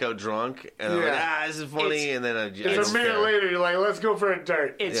then- blackout drunk, and I'm like, Yeah. this is funny, It's- and then I It's don't a minute care. later, you're like, let's go for a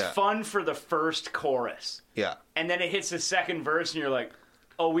dart. It's Yeah. fun for the first chorus. Yeah. And then it hits the second verse, and you're like,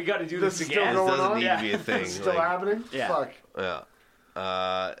 oh, we got to do This this is still again. This going doesn't on? need Yeah. to be a thing. It's still like, happening? Yeah. Fuck.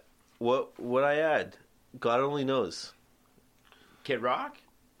 Yeah. What would I add? God only knows. Kid Rock?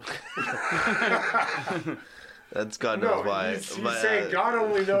 That's God No, knows why. he's But, saying God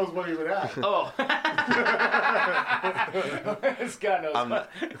only knows what he would add. Oh. It's God knows.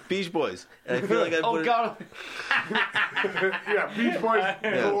 Beach Boys. And I feel like I Oh, put God. Yeah, Beach Boys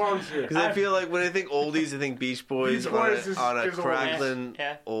belongs here. because I feel like when I think oldies, I think Beach Boys, Beach on Boys a, is on a oldies. crackling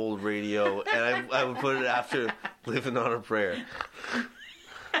Yeah. old radio, and I would put it after Living on a Prayer.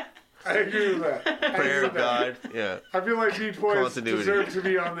 I agree with that. Prayer of God. Yeah. I feel like Beach Boys Continuity. deserve to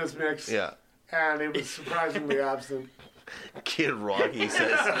be on this mix. Yeah. And it was surprisingly absent. Kid Rock, he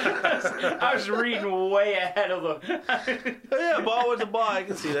says. I was reading way ahead of the Oh, yeah, ball with the ball. I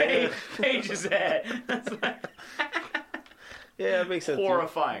can see that. Yeah, pages ahead. That's like yeah, it makes sense.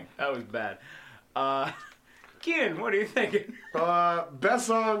 horrifying. That was bad. Keenan, what are you thinking? Best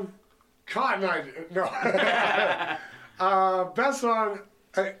song, Cotton Eye. No. Best song,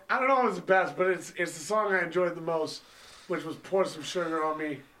 I don't know if it's the best, but it's the song I enjoyed the most, which was Pour Some Sugar on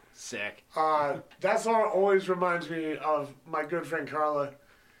Me. Sick. That song always reminds me of my good friend Carla,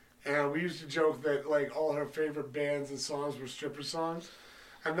 and we used to joke that like all her favorite bands and songs were stripper songs,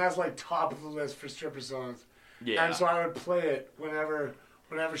 and that's like top of the list for stripper songs. Yeah. And so I would play it whenever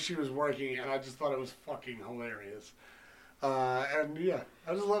she was working, and I just thought it was fucking hilarious. And yeah,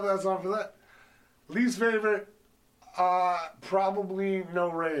 I just love that song for that. Least favorite, probably No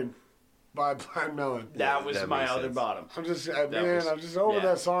Rain by Blind Melon. That was that my makes other sense. bottom. I'm just, was- I'm just over yeah.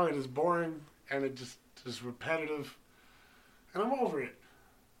 that song. It is boring and it just repetitive, and I'm over it.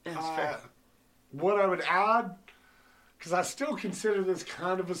 That's fair. What I would add, because I still consider this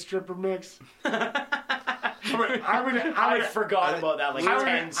kind of a stripper mix. I forgot about that like 10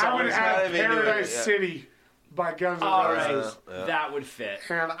 I would songs. add I've been doing it, Paradise yeah. City by Guns N' All Roses. right, that would fit.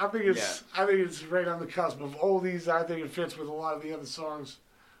 And I think it's right on the cusp of oldies. I think it fits with a lot of the other songs.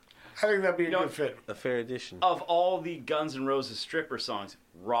 I think that'd be a know, good fit. A fair addition. Of all the Guns N' Roses stripper songs,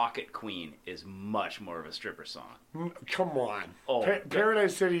 Rocket Queen is much more of a stripper song. Come on. Oh,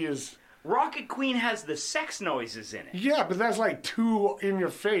 Paradise City is... Rocket Queen has the sex noises in it. Yeah, but that's like too in your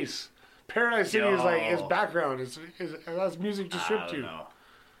face. Paradise City is like Yo. is background. That's music to I strip don't to. know.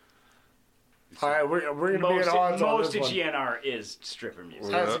 All right, we're gonna be at odds on Most this of one. GNR is stripper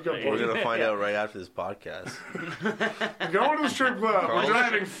music. That's a good We're point. going to find out right after this podcast. Going to the strip club. We're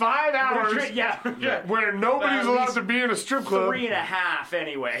driving 5 hours Yeah, where nobody's At allowed least to be in a strip club. 3.5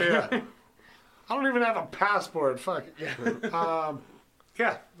 anyway. Yeah. I don't even have a passport. Fuck.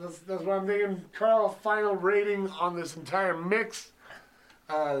 Yeah, that's what I'm thinking. Carl, final rating on this entire mix.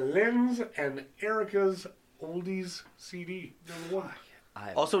 Lynn's and Erica's Oldies CD, #1.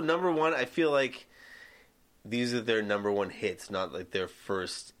 Also, number one, I feel like these are their number one hits, not like their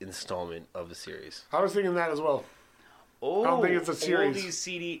first installment of a series. I was thinking that as well. Oh, I don't think it's a series. Oldies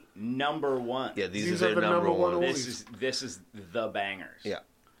CD #1. Yeah, these These are are their the number number one one. oldies. This is the bangers. Yeah,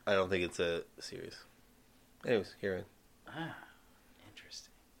 I don't think it's a series. Anyways, here.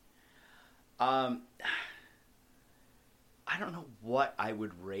 Interesting. I don't know what I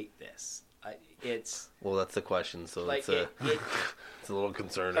would rate this. It's Well, that's the question, so like it's a little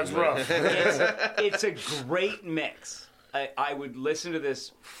concerning. That's but- rough. it's a great mix. I would listen to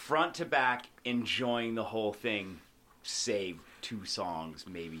this front to back, enjoying the whole thing, save 2 songs,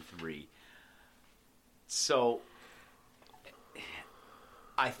 maybe 3. So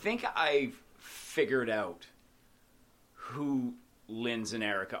I think I've figured out who Lynn's and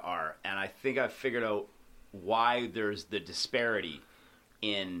Erica are, and I think I've figured out why there's the disparity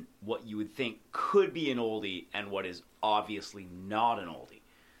in what you would think could be an oldie and what is obviously not an oldie.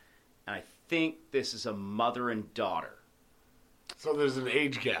 And I think this is a mother and daughter. So there's an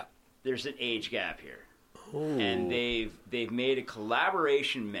age gap. There's an age gap here. And they've made a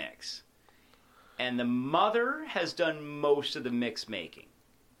collaboration mix. And the mother has done most of the mix making.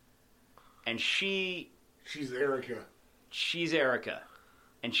 and she's Erica.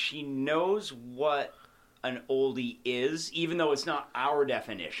 and she knows what an oldie is, even though it's not our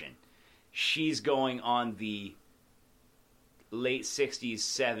definition. She's going on the late 60s,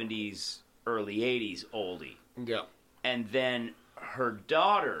 70s, early 80s oldie. Yeah. And then her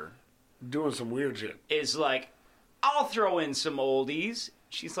daughter Doing some weird shit. is like, I'll throw in some oldies.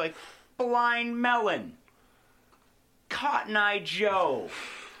 She's like, Blind Melon, Cotton Eye Joe.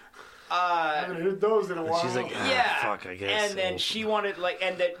 I haven't heard those in a while. She's like, Yeah. fuck, I guess. And then she wanted, like,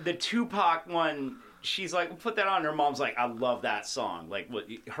 and the Tupac one, she's like, put that on. Her mom's like, I love that song. Like, what?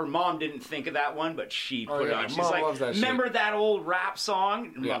 Her mom didn't think of that one, but she put it yeah, on. She's Mom like, loves that shit. remember that old rap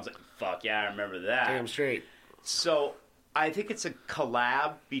song? And Yeah. mom's like, fuck yeah, I remember that. Damn straight. So I think it's a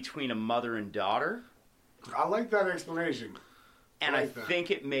collab between a mother and daughter. I like that explanation. And I like that. think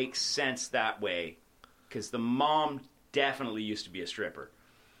it makes sense that way because the mom definitely used to be a stripper.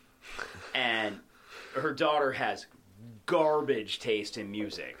 And her daughter has garbage taste in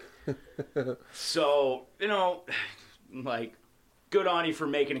music. So, you know, like, good on you for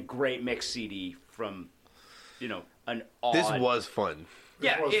making a great mix CD from, you know, an odd... This was fun.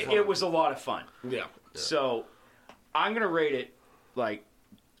 Yeah, was fun. it was a lot of fun. Yeah. So, I'm going to rate it, like,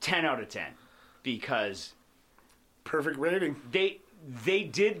 10 out of 10 because... Perfect rating. They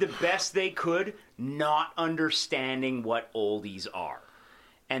did the best they could, not understanding what oldies are.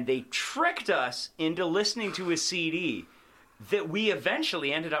 And they tricked us into listening to a CD that we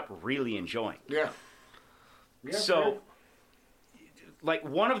eventually ended up really enjoying. Yeah. Yeah, So, like,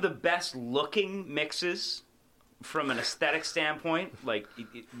 one of the best looking mixes from an aesthetic standpoint, like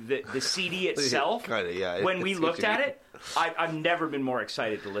the CD itself, Kinda, yeah. when we It's what looked you at mean. it, I've never been more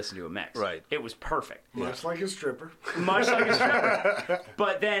excited to listen to a mix. Right. It was perfect. much like a stripper. Much like a stripper.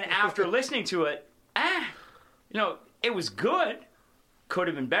 But then after listening to it, you know, it was good. Could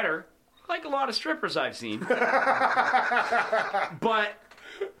have been better. Like a lot of strippers I've seen. But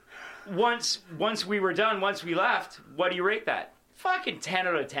once we were done, once we left, what do you rate that? Fucking 10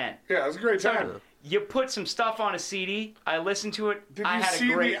 out of 10. Yeah, it was a great time. You put some stuff on a CD, I listened to it, Did I you had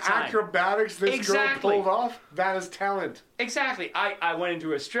see a great the time. acrobatics this Exactly. girl pulled off? That is talent. Exactly. I went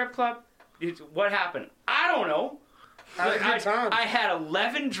into a strip club. What happened? I don't know. Had a good time. I had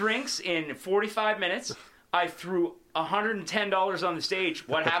 11 drinks in 45 minutes. I threw $110 on the stage.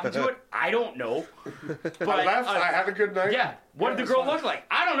 What happened to it? I don't know. But I left. I had a good night. yeah. What did the it's girl fine. look like?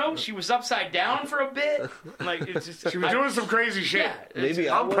 I don't know. She was upside down for a bit. Like it's just, She was doing some crazy shit. Yeah. Maybe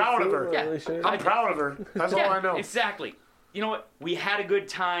I'm I proud went of her. through Yeah. really shit. I'm proud of her. That's all I know. Exactly. You know what? We had a good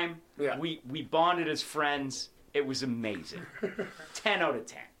time. Yeah. We bonded as friends. It was amazing. 10 out of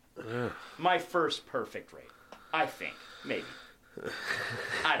 10. My first perfect rate. I think. Maybe.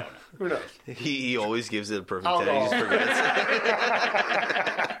 I don't know. Who knows? He always gives it a perfect I'll 10. He go. just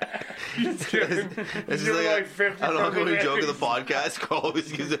forgets. This is You're like, like 50 I don't know how perfect we joke in the ratings. podcast. Carl always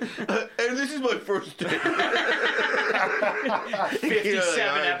gives it. And this is my first day. 57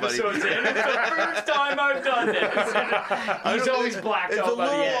 All right, buddy. episodes in. It's the first time I've done this. He's always blacked It's out a by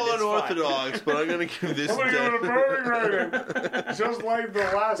the end. little It's fine. unorthodox, but I'm gonna give this I'm a going to give it a 10. perfect rating. Just like the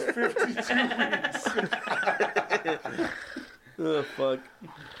last 52 weeks. Oh fuck.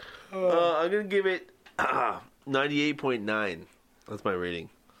 I'm gonna give it 98.9. That's my rating.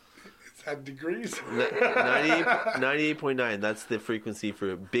 It's at degrees. 98.9. That's the frequency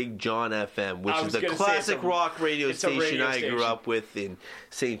for Big John FM, which I is was the gonna say classic it's a- rock radio it's a station radio I grew station. up with in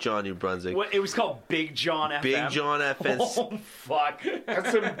St. John, New Brunswick. What, it was called Big John FM. Big John FM. Oh, fuck.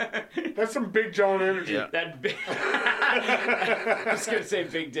 That's some Big John energy. Yeah. That big... I was going to say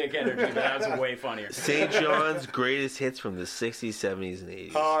Big Dick Energy, but that was way funnier. St. John's greatest hits from the 60s, 70s, and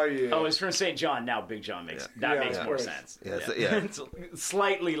 80s. Oh, yeah. Oh, it's from St. John. Now Big John makes... That Yeah, makes of more course. sense. Yeah, yeah. It's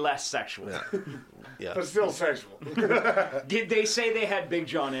slightly less sexual. Yeah. But still sexual. Did they say they had Big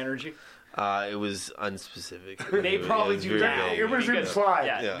John energy? It was unspecific. They probably do very now. vague. It was Because- implied.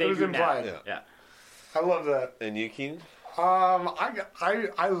 Yeah, Yeah. they It was do implied. now. Yeah. I love that. And you, Keen?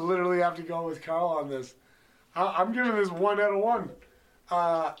 I literally have to go with Carl on this. I'm giving this 1 out of 1.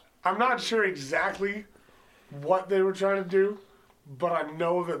 I'm not sure exactly what they were trying to do, but I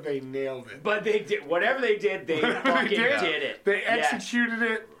know that they nailed it. But they did whatever they did. They fucking did it. They Yes. executed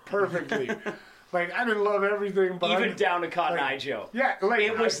it perfectly. Like, I didn't love everything, but Even down to Cotton Eye Joe. yeah, like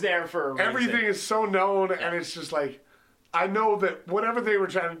It was there for a reason. everything is so known, and it's just like I know that whatever they were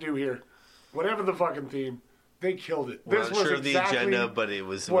trying to do here, whatever the fucking theme, they killed it. We're This not was sure of the exactly agenda, but it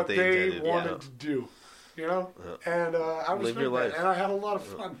was what what they they intended. wanted Yeah. to do, you know. And I Live respect your life. that, and I had a lot of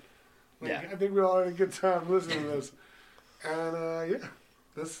fun. Like, Yeah. I think we all had a good time listening to this, and yeah,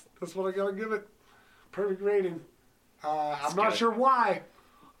 that's what I gotta give it. Perfect rating. I'm not good. sure why.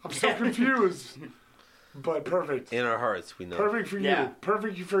 I'm so confused. But perfect. In our hearts, we know. Perfect for you. Yeah.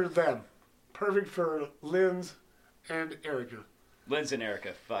 Perfect for them. Perfect for Linz and Erica. Linz and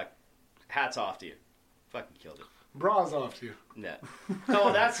Erica, fuck. Hats off to you. Fucking killed it. Bras off to you. Yeah.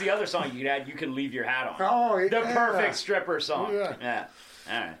 Oh, that's the other song you had. You can leave your hat on. Oh, yeah. The perfect stripper song. Yeah.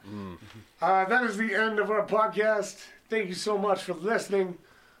 All right. That is the end of our podcast. Thank you so much for listening.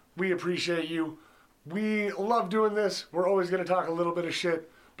 We appreciate you. We love doing this. We're always going to talk a little bit of shit,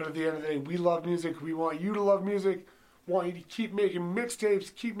 but at the end of the day, we love music. We want you to love music. Want you to keep making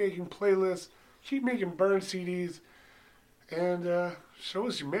mixtapes, keep making playlists, keep making burn CDs, and show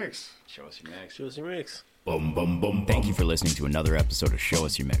us your mix. Show us your mix. Show us your mix. Boom, boom, boom. Thank you for listening to another episode of Show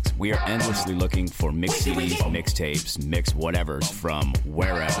Us Your Mix. We are endlessly looking for mix CDs, mixtapes, mix whatevers from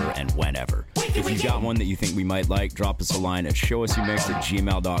wherever and whenever. If you've got one that you think we might like, drop us a line at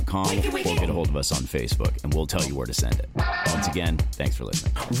showusyourmix@gmail.com or get a hold of us on Facebook, and we'll tell you where to send it. Once again, thanks for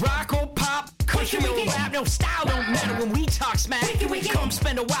listening. Rock or pop, country or rap, no style don't matter when we talk smack. Come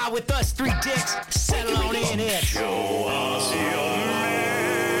spend a while with us, three dicks, settle on in it. Show us your